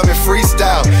Meek to come and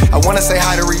freestyle. I wanna say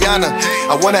hi to Rihanna,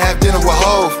 I wanna have dinner with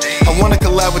Hov, I wanna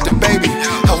collab with the baby,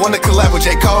 I wanna collab with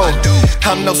J. Cole.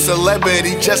 I'm no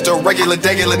celebrity, just a regular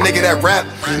nigga that rap,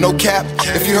 no cap.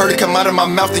 If you heard it come out of my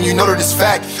mouth, then you know that it's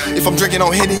fact. If I'm drinking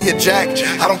on Henny or Jack,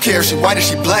 I don't care if she white or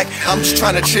she black. I'm just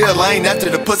trying to chill, I ain't after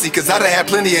the pussy, cause I done had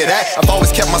plenty of that. I've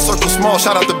always kept my circle small,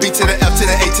 shout out the B to the F to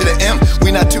the A to the M. We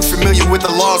not too familiar with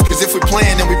the laws, cause if we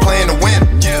playing, then we playing to win.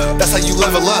 That's how you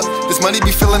level up, this money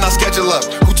be filling our schedule up.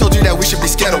 Who told you that we should be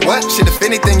scared of what? Shit, if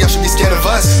anything, y'all should be scared of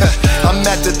us. I'm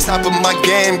at the top of my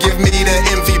game, give me the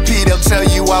MVP. They'll tell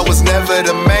you I was never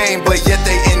the main, but yet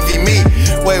they envy me.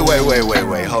 Wait,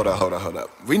 hold up.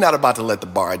 We not about to let the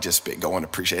bar I just spit go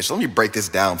unappreciated. So let me break this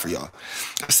down for y'all.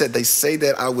 I said they say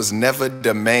that I was never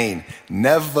the main.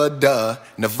 Never the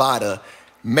Nevada.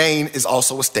 Maine is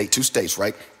also a state, 2 states,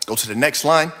 right? Go to the next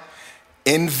line.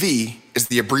 NV is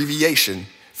the abbreviation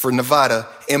for Nevada.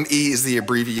 ME is the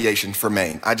abbreviation for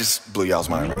Maine. I just blew y'all's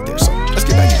mind right there, so let's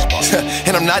get back to this boss.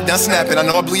 And I'm not done snapping, I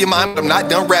know I blew your mind, but I'm not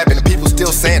done rapping. And people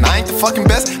still saying I ain't the fucking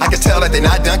best, I can tell that they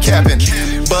not done capping.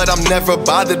 But I'm never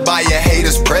bothered by your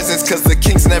haters' presence, cause the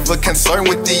king's never concerned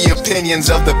with the opinions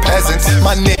of the peasants.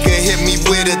 My nigga hit me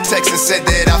with a text and said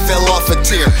that I fell off a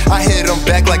tear. I hit him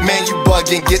back like, man, you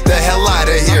bugging, get the hell out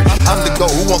of here. I'm the go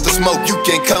who want the smoke, you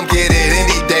can come get it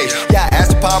any day. Yeah, I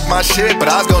asked to pop my shit, but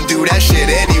I was gonna do that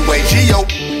shit anyway. Gio.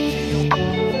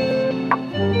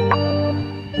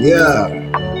 Yeah.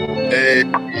 Hey.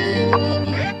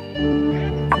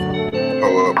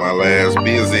 Hold up, my last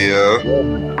busy.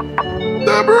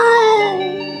 The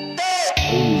bro.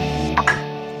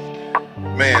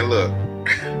 man, look.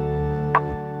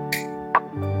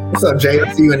 What's up, Jay?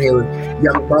 I see you in here.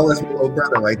 Yeah, bro, that's my little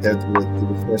brother right there to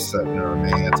the first up. You know what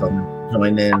I mean? I told him to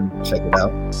join in, check it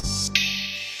out.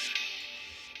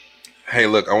 Hey,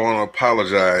 look, I want to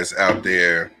apologize out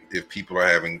there if people are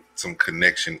having some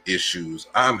connection issues.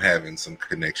 I'm having some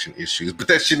connection issues, but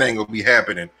that shit ain't gonna be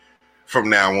happening from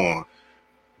now on.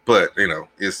 But you know,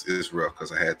 it's rough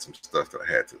because I had some stuff that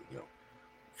I had to, you know,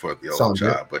 for the old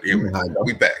job. But anyway,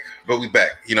 we back.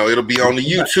 You know, it'll be on the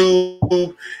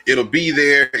YouTube. It'll be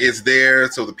there. It's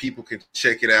there so the people can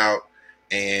check it out,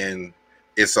 and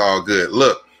it's all good.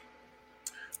 Look,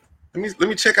 let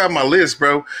me check out my list,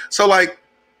 bro. So like,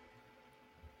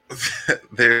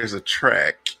 there's a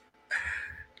track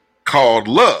called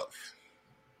Love.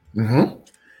 Mm-hmm.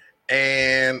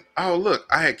 And oh look,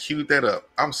 I had queued that up.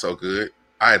 I'm so good.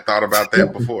 I had thought about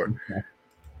that before,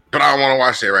 but I don't want to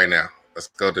watch that right now. Let's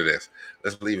go to this.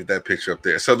 Let's leave that picture up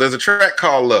there. So there's a track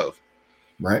called Love.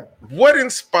 Right. What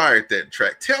inspired that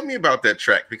track? Tell me about that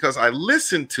track, because I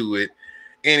listened to it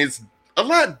and it's a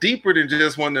lot deeper than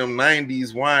just one of them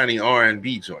 90s whiny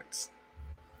R&B joints.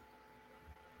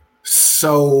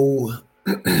 So,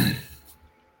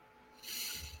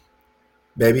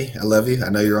 baby, I love you. I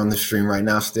know you're on the stream right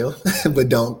now still, but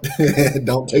don't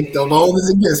hold this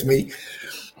against me.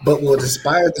 But what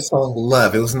inspired the song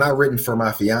Love, it was not written for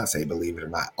my fiance, believe it or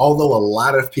not. Although a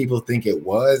lot of people think it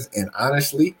was, and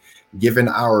honestly, given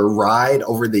our ride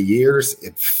over the years,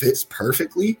 it fits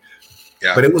perfectly.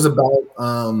 Yeah. But it was about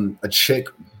a chick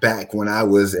back when I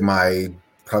was in my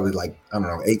probably like, I don't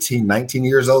know, 18, 19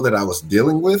 years old that I was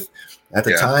dealing with at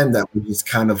the time. That was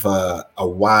kind of a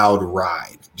wild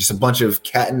ride. Just a bunch of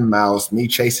cat and mouse, me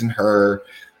chasing her.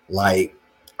 Like,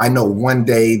 I know one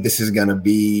day this is going to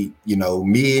be, you know,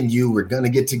 me and you, we're going to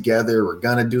get together. We're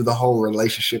going to do the whole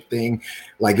relationship thing.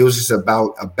 Like, it was just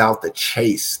about the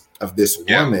chase of this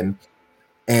woman.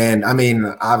 And I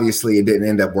mean, obviously it didn't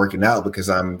end up working out because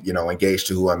I'm, you know, engaged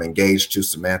to who I'm engaged to.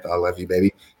 Samantha, I love you,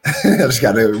 baby. I just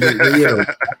got to reiterate,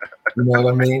 you know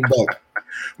what I mean? But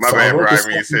my bad, bro. I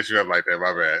mean, you set you up like that.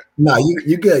 My bad. No,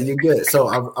 you good. You're good. So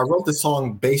I wrote the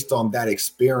song based on that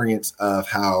experience of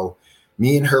how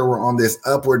me and her were on this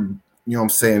upward, you know what I'm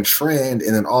saying, trend.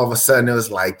 And then all of a sudden it was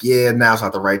like, yeah, now's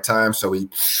not the right time. So we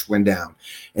went down.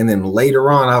 And then later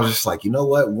on, I was just like, you know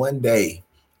what? One day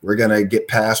we're going to get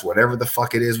past whatever the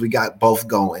fuck it is we got both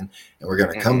going. And we're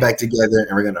going to come back together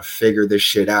and we're going to figure this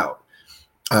shit out.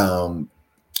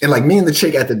 And like me and the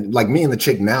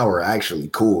chick now are actually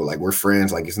cool. Like, we're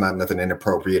friends. Like, it's not nothing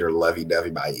inappropriate or lovey-dovey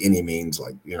by any means.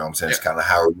 Like, you know what I'm saying? It's kind of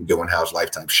how are you doing, how's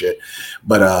life type shit.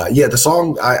 But yeah, the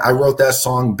song, I wrote that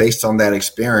song based on that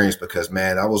experience because,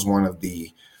 man, that was one of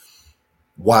the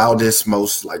wildest,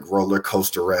 most like roller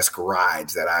coaster-esque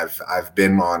rides that I've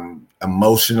been on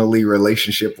emotionally,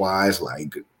 relationship wise,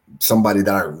 like somebody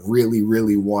that I really,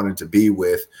 really wanted to be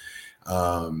with.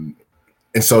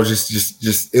 And so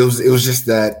just it was just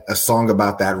that a song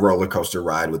about that roller coaster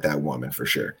ride with that woman for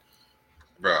sure.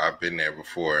 Bro, I've been there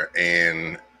before.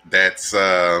 And that's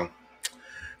so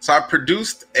I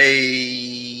produced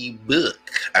a book.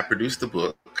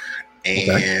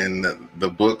 And the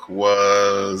book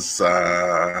was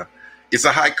it's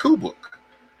a haiku book.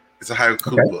 It's a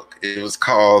haiku book. It was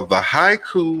called The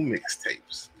Haiku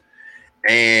Mixtapes.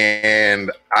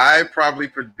 And I probably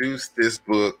produced this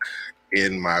book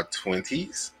in my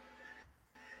 20s.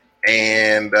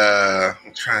 And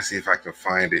I'm trying to see if I can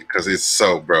find it because it's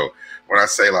so, bro. When I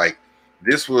say like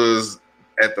this was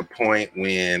at the point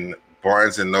when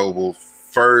Barnes and Noble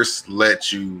first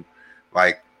let you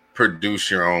like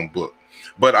produce your own book.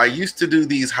 But I used to do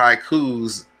these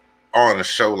haikus on a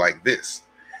show like this.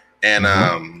 And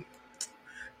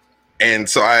and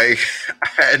so I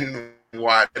hadn't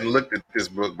watched and looked at this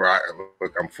book, bro.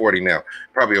 Look, I'm 40 now,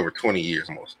 probably over 20 years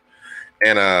almost.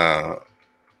 And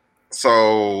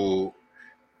so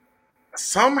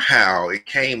somehow it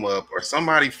came up or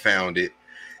somebody found it.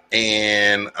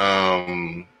 And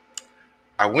I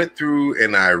went through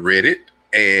and I read it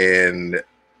and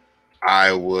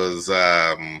I was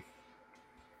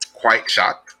quite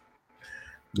shocked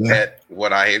at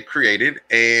what I had created.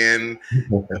 And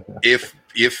if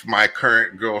my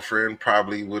current girlfriend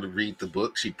probably would read the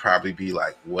book, she'd probably be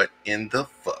like, what in the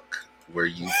fuck were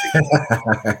you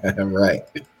thinking? Right.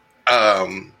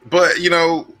 But you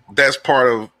know, that's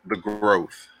part of the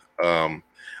growth. I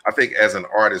think as an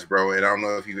artist, bro, and I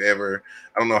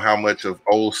don't know how much of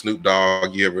old Snoop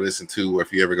Dogg you ever listen to, or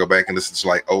if you ever go back and listen to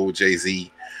like old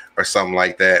Jay-Z or something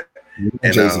like that.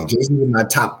 And Jay-Z in my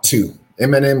top two.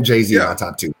 Eminem, Jay-Z in my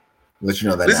top two. Let you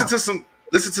know that.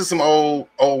 Listen to some old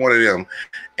one of them,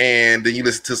 and then you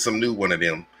listen to some new one of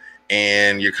them.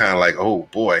 and you're kind of like, oh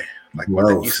boy, like what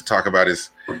they used to talk about is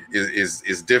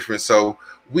different. So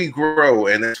we grow,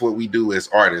 and that's what we do as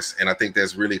artists, and I think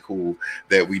that's really cool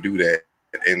that we do that.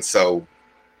 And so,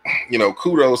 you know,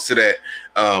 kudos to that.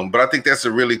 But I think that's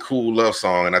a really cool love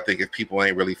song, and I think if people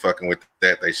ain't really fucking with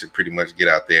that, they should pretty much get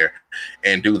out there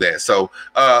and do that. So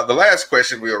the last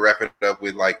question, we'll wrap it up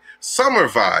with like Summer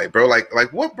Vibe, bro. Like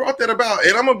what brought that about?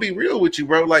 And I'm gonna be real with you,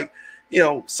 bro. Like, you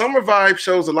know, Summer Vibe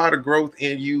shows a lot of growth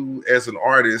in you as an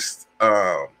artist,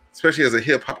 especially as a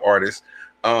hip hop artist,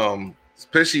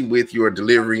 especially with your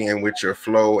delivery and with your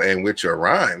flow and with your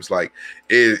rhymes. Like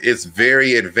it's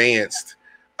very advanced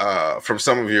from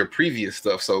some of your previous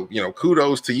stuff. So, you know,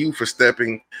 kudos to you for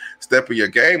stepping your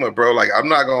game up, bro. Like, I'm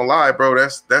not gonna lie, bro,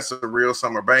 that's a real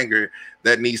summer banger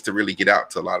that needs to really get out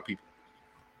to a lot of people.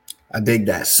 I dig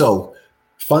that. So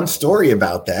fun story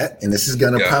about that, and this is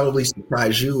gonna probably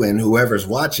surprise you and whoever's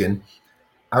watching.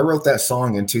 I wrote that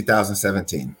song in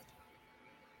 2017.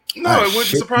 No, it wouldn't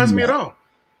surprise me at all,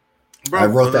 bro. I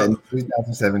wrote that in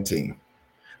 2017.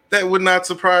 That would not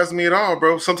surprise me at all,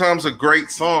 bro. Sometimes a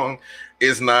great song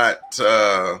is not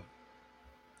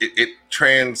it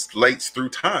translates through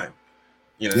time,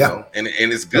 you know, and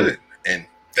it's good. And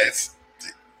that's,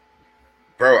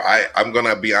 bro, I'm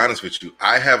gonna be honest with you.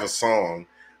 I have a song,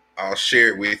 I'll share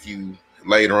it with you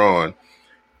later on.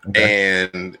 Okay.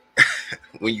 And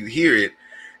when you hear it,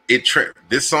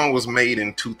 this song was made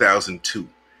in 2002.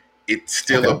 It's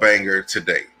still a banger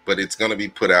today, but it's gonna be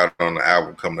put out on the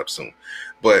album coming up soon.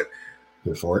 But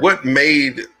what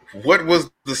was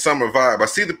the summer vibe? I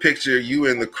see the picture, you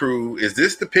and the crew. Is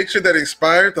this the picture that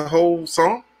inspired the whole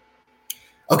song?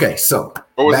 Okay, so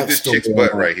or was it this chick's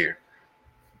butt right here?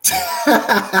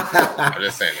 I'm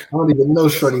just saying. I don't even know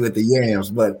Shorty with the yams,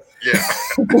 but yeah.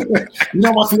 You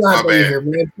know my fiance here,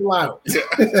 man. Chill out. Yeah.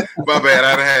 My bad.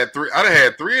 I'd have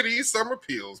had three of these summer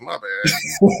pills. My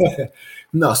bad.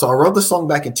 No, so I wrote the song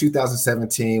back in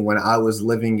 2017 when I was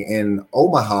living in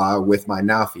Omaha with my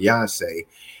now fiance.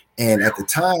 And at the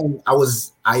time, I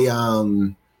was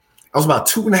about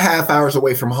 2.5 hours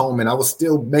away from home, and I was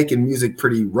still making music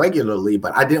pretty regularly,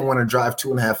 but I didn't want to drive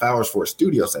 2.5 hours for a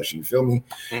studio session. You feel me?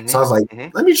 Mm-hmm, so I was like,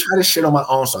 let me try this shit on my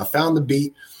own. So I found the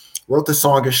beat, wrote the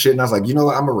song and shit, and I was like, you know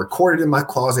what? I'm gonna record it in my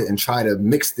closet and try to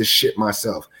mix this shit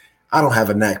myself. I don't have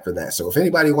a knack for that. So if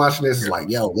anybody watching this is like,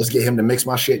 yo, let's get him to mix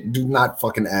my shit, do not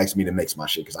fucking ask me to mix my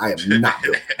shit because I am not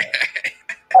doing that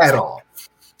at all.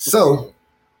 So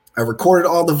I recorded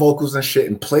all the vocals and shit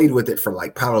and played with it for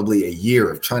like probably a year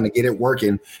of trying to get it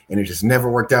working, and it just never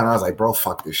worked out. And I was like, bro,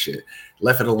 fuck this shit.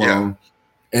 Left it alone.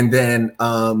 Yeah. And then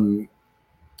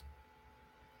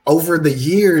over the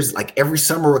years, like every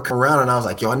summer would come around and I was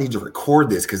like, yo, I need to record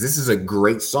this because this is a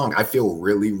great song. I feel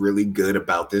really, really good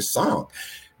about this song.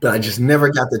 But I just never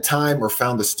got the time or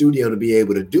found the studio to be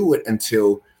able to do it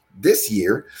until this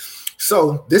year.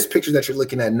 So this picture that you're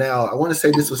looking at now, I want to say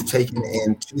this was taken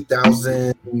in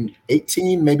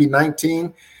 2018, maybe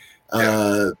 19.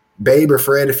 Babe or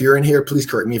Fred, if you're in here, please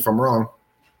correct me if I'm wrong.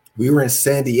 We were in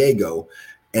San Diego,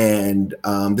 and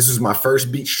this was my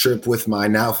first beach trip with my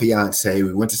now fiance.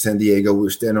 We went to San Diego. We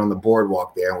were standing on the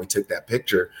boardwalk there, and we took that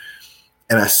picture.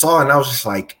 And I saw it, and I was just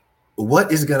like,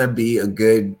 what is going to be a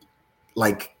good,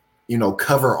 like, you know,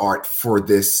 cover art for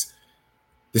this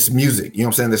music, you know what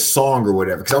I'm saying, this song or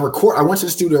whatever. Because I went to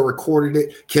the studio, recorded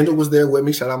it. Kendall was there with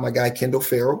me. Shout out my guy, Kendall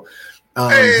Farrell. He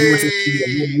went to the studio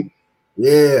with me.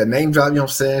 Yeah, name drop, you know what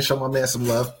I'm saying? Show my man some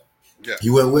love. Yeah. He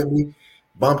went with me,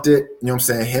 bumped it, you know what I'm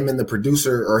saying? Him and the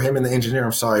producer, or him and the engineer,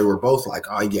 I'm sorry, were both like,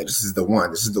 oh yeah, this is the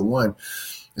one. This is the one.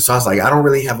 And so I was like, I don't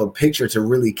really have a picture to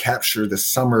really capture the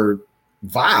summer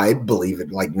vibe, believe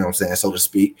it, like, you know what I'm saying, so to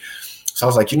speak. So I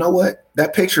was like, you know what?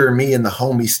 That picture of me and the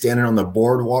homies standing on the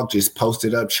boardwalk, just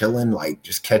posted up, chilling, like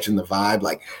just catching the vibe,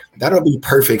 like that'll be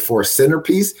perfect for a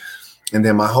centerpiece. And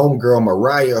then my homegirl,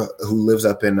 Mariah, who lives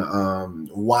up in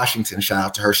Washington, shout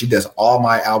out to her. She does all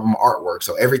my album artwork.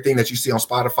 So everything that you see on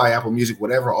Spotify, Apple Music,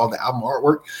 whatever, all the album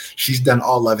artwork, she's done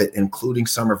all of it, including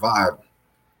Summer Vibe.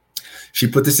 She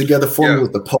put this together for me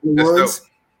with the Polaroids.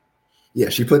 Yeah,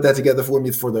 she put that together for me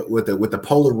with the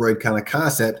Polaroid kind of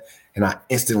concept. And I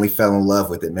instantly fell in love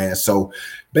with it, man. So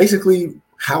basically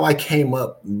how I came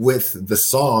up with the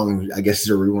song, I guess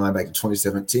to rewind back to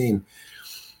 2017,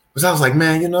 was I was like,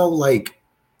 man, you know, like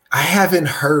I haven't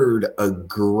heard a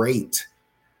great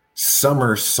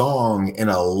summer song in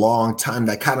a long time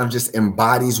that kind of just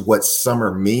embodies what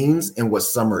summer means and what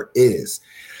summer is.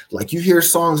 Like you hear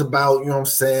songs about, you know what I'm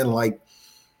saying, like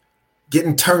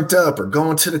getting turned up or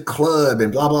going to the club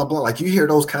and blah, blah, blah. Like you hear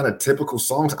those kind of typical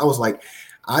songs. I was like,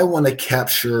 I want to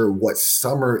capture what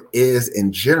summer is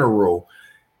in general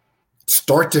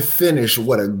start to finish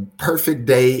what a perfect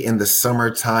day in the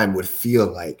summertime would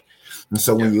feel like. And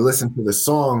so when you listen to the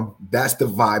song, that's the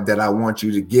vibe that I want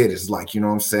you to get. It's like, you know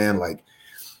what I'm saying? Like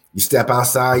you step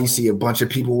outside, you see a bunch of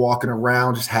people walking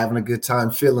around, just having a good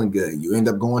time, feeling good. You end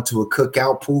up going to a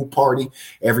cookout pool party,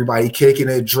 everybody kicking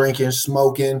it, drinking,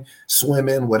 smoking,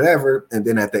 swimming, whatever. And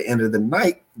then at the end of the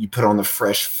night, you put on the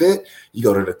fresh fit, you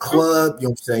go to the club, you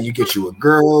know what I'm saying? You get you a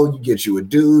girl, you get you a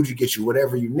dude, you get you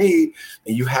whatever you need,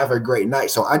 and you have a great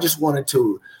night. So I just wanted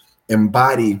to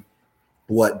embody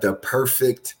what the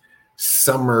perfect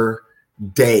summer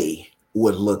day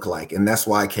would look like. And that's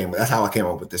how I came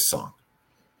up with this song.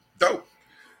 Dope.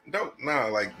 No,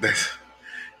 like this.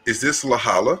 Is this La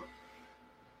Jolla?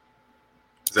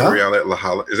 Is that where y'all at La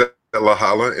Jolla? Is that La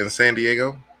Jolla in San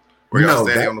Diego? Where y'all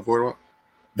standing on the boardwalk?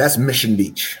 That's Mission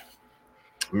Beach.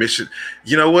 Mission.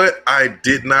 You know what? I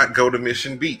did not go to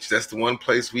Mission Beach. That's the one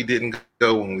place we didn't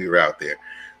go when we were out there.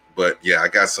 But yeah, I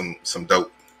got some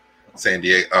dope San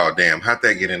Diego. Oh damn, how'd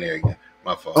that get in there again?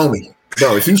 My fault. Homie,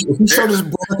 bro, if you show this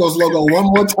Broncos logo one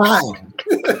more time.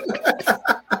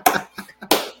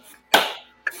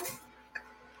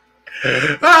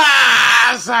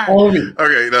 Sorry.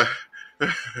 Okay, no.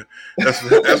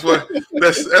 that's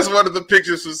one of the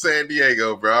pictures from San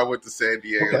Diego, bro. I went to San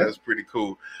Diego. Okay. That's pretty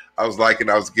cool. I was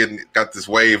got this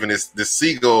wave and this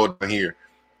seagull down here.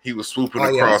 He was swooping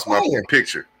across my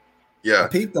picture. Yeah.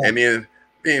 And then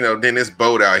then this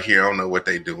boat out here, I don't know what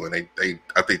they doing.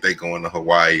 I think they going to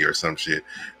Hawaii or some shit.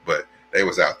 But they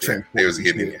was out there. They was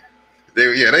getting in there.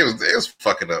 They was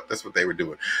fucking up. That's what they were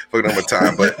doing, fucking up my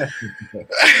time. But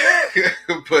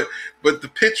but the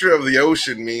picture of the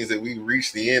ocean means that we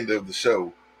reached the end of the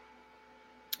show.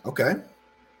 Okay,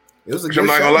 it was a good I'm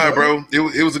not show, gonna lie, bro.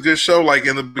 It was a good show. Like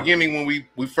in the beginning when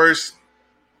we first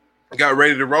got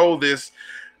ready to roll this,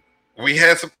 we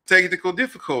had some technical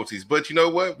difficulties. But you know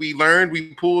what? We learned,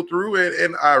 we pulled through it,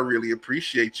 and I really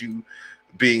appreciate you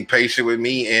being patient with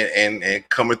me and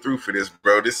coming through for this,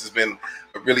 bro. This has been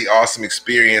a really awesome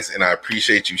experience, and I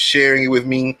appreciate you sharing it with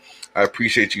me. I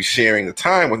appreciate you sharing the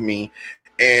time with me.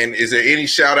 And is there any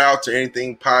shout outs or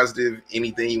anything positive,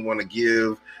 anything you want to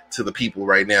give to the people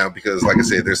right now? Because like I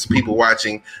said, there's people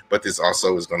watching, but this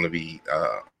also is going to be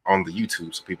on the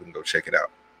YouTube so people can go check it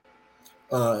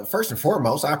out. First and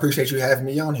foremost, I appreciate you having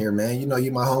me on here, man. You know, you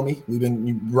my homie. We've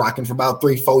been rocking for about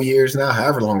 3-4 years now,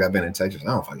 however long I've been in Texas. I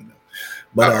don't fucking know.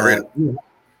 But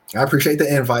I appreciate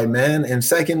the invite, man. And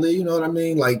secondly, you know what I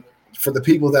mean? Like for the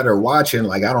people that are watching,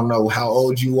 like I don't know how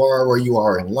old you are, where you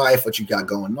are in life, what you got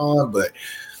going on, but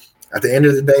at the end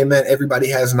of the day, man, everybody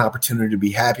has an opportunity to be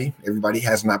happy. Everybody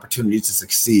has an opportunity to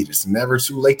succeed. It's never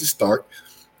too late to start.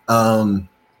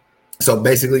 So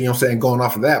basically, you know what I'm saying, going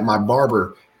off of that,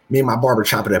 me and my barber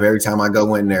chop it up every time I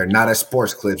go in there. Not at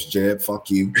Sports Clips, Jeb. Fuck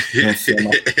you. You know what I'm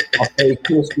saying? I'll stay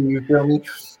crispy, you feel me?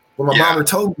 But my barber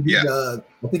told me, I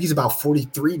think he's about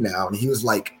 43 now. And he was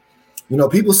like, you know,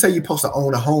 people say you're supposed to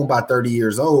own a home by 30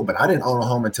 years old, but I didn't own a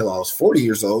home until I was 40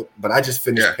 years old. But I just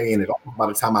finished paying it off by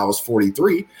the time I was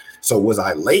 43. So was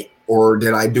I late or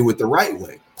did I do it the right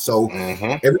way? So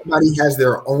everybody has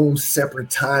their own separate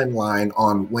timeline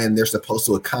on when they're supposed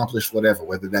to accomplish whatever,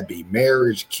 whether that be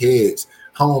marriage, kids,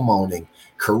 home owning,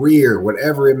 career,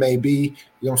 whatever it may be.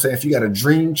 You know what I'm saying? If you got a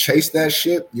dream, chase that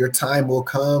shit. Your time will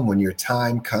come when your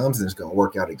time comes, and it's going to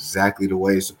work out exactly the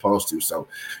way it's supposed to. So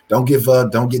don't give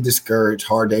up. Don't get discouraged.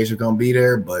 Hard days are going to be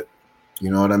there, but you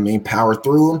know what I mean? Power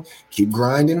through them. Keep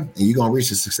grinding, and you're going to reach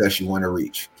the success you want to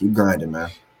reach. Keep grinding,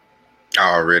 man.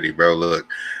 Already, bro. Look,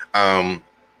 I'm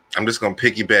just going to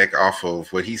piggyback off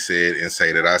of what he said and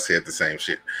say that I said the same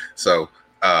shit. So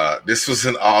this was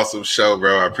an awesome show,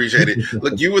 bro. I appreciate it.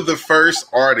 Look, you were the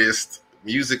first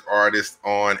music artist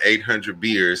on 800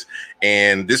 Beers,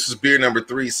 and this was beer number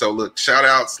 3. So look, shout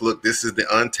outs. Look, this is the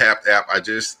Untapped app.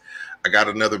 I got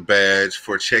another badge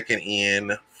for checking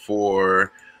in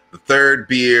for the 3rd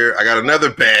beer. I got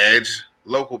another badge.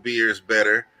 Local beer is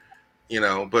better, you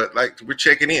know, but like we're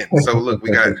checking in. So look, we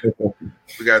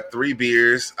got 3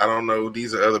 beers. I don't know.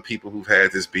 These are other people who've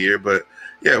had this beer, but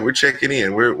yeah, we're checking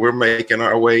in. We're making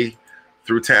our way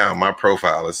through town. My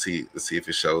profile. Let's see if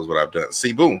it shows what I've done.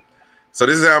 See, boom. So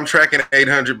this is how I'm tracking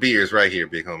 800 beers right here,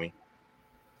 big homie.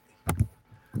 Let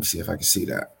me see if I can see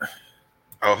that.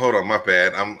 Oh, hold on, my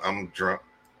bad. I'm drunk.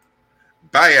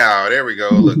 Buyout. There we go.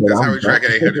 Look, that's how we track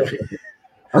 800 beers.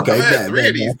 Okay, I've had 3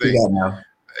 of these things. Now.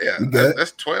 Yeah,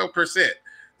 that's 12%.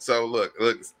 So look.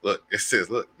 It says,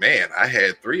 look, man, I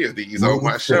had 3 of these on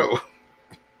my show.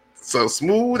 So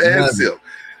smooth and silk.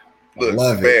 Look,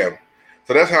 bam.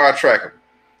 So that's how I track them.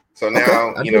 So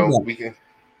now, we can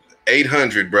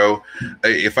 800, bro.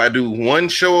 If I do one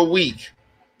show a week,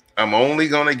 I'm only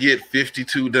gonna get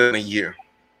 52 done a year.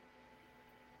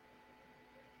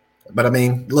 But I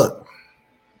mean, look,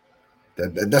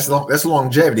 that's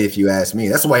longevity, if you ask me.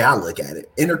 That's the way I look at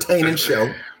it. Entertaining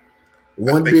show,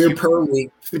 one beer per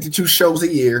week, 52 shows a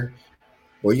year.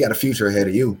 Well, you got a future ahead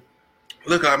of you.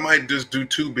 Look, I might just do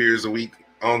 2 beers a week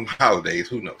on holidays.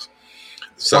 Who knows?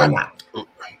 So why not?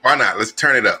 Why not? Let's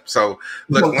turn it up. So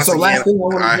look, once so again, last thing I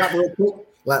want to drop real quick.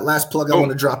 Last plug I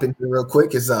want to drop in here real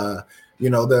quick is the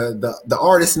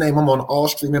artist name. I'm on all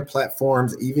streaming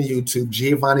platforms, even YouTube,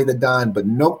 Giovanni the Don. But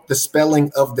note the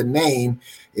spelling of the name.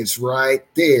 It's right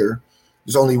there.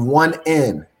 There's only one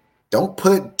N. Don't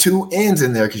put 2 N's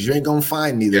in there because you ain't gonna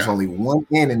find me. There's only one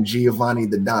N in Giovanni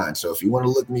the Don. So if you want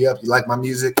to look me up, you like my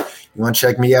music, you want to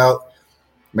check me out,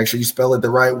 make sure you spell it the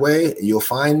right way. You'll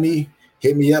find me.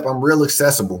 Hit me up. I'm real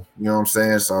accessible. You know what I'm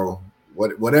saying? So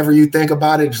whatever you think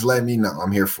about it, just let me know.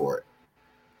 I'm here for it.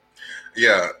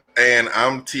 Yeah, and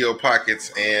I'm T.O.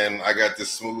 Pockets, and I got this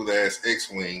smooth ass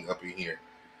X-Wing up in here.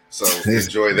 So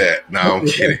enjoy that. No, I'm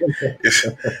kidding.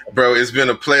 Bro, it's been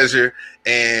a pleasure.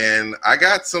 And I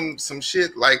got some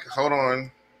shit like, hold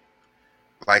on,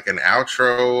 like an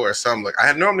outro or something. Like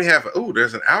I normally have,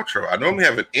 there's an outro. I normally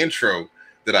have an intro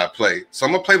that I play. So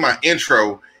I'm going to play my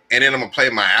intro, and then I'm going to play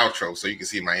my outro so you can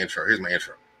see my intro. Here's my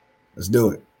intro. Let's do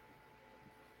it.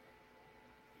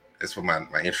 That's what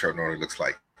my intro normally looks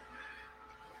like.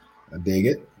 I dig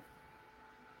it.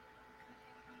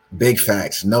 Big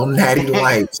facts. No natty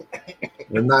lights.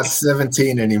 We're not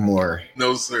 17 anymore.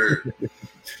 No, sir.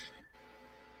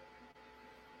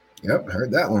 Yep,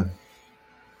 heard that one.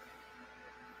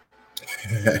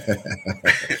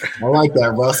 I like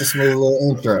that, bro. It's a smooth little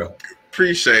intro.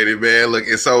 Appreciate it, man. Look,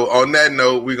 and so on that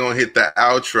note, we're going to hit the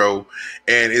outro,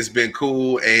 and it's been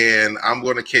cool, and I'm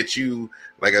going to catch you.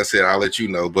 Like I said, I'll let you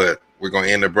know, but we're going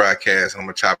to end the broadcast, and I'm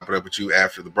going to chop it up with you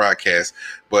after the broadcast,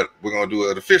 but we're going to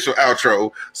do an official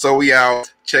outro. So we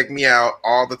out. Check me out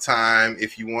all the time.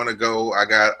 If you want to go, I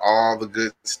got all the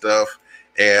good stuff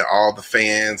and all the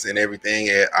fans and everything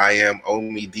at I Am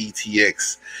Omi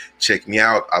DTX. Check me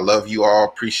out. I love you all.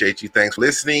 Appreciate you. Thanks for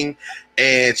listening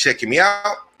and checking me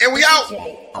out. And we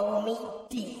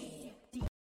out.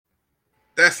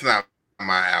 That's not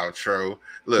my outro.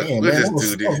 Look, we'll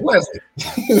just do this.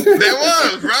 That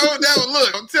was, bro.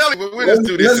 Look, I'm telling you, we'll just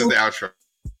do this as the outro.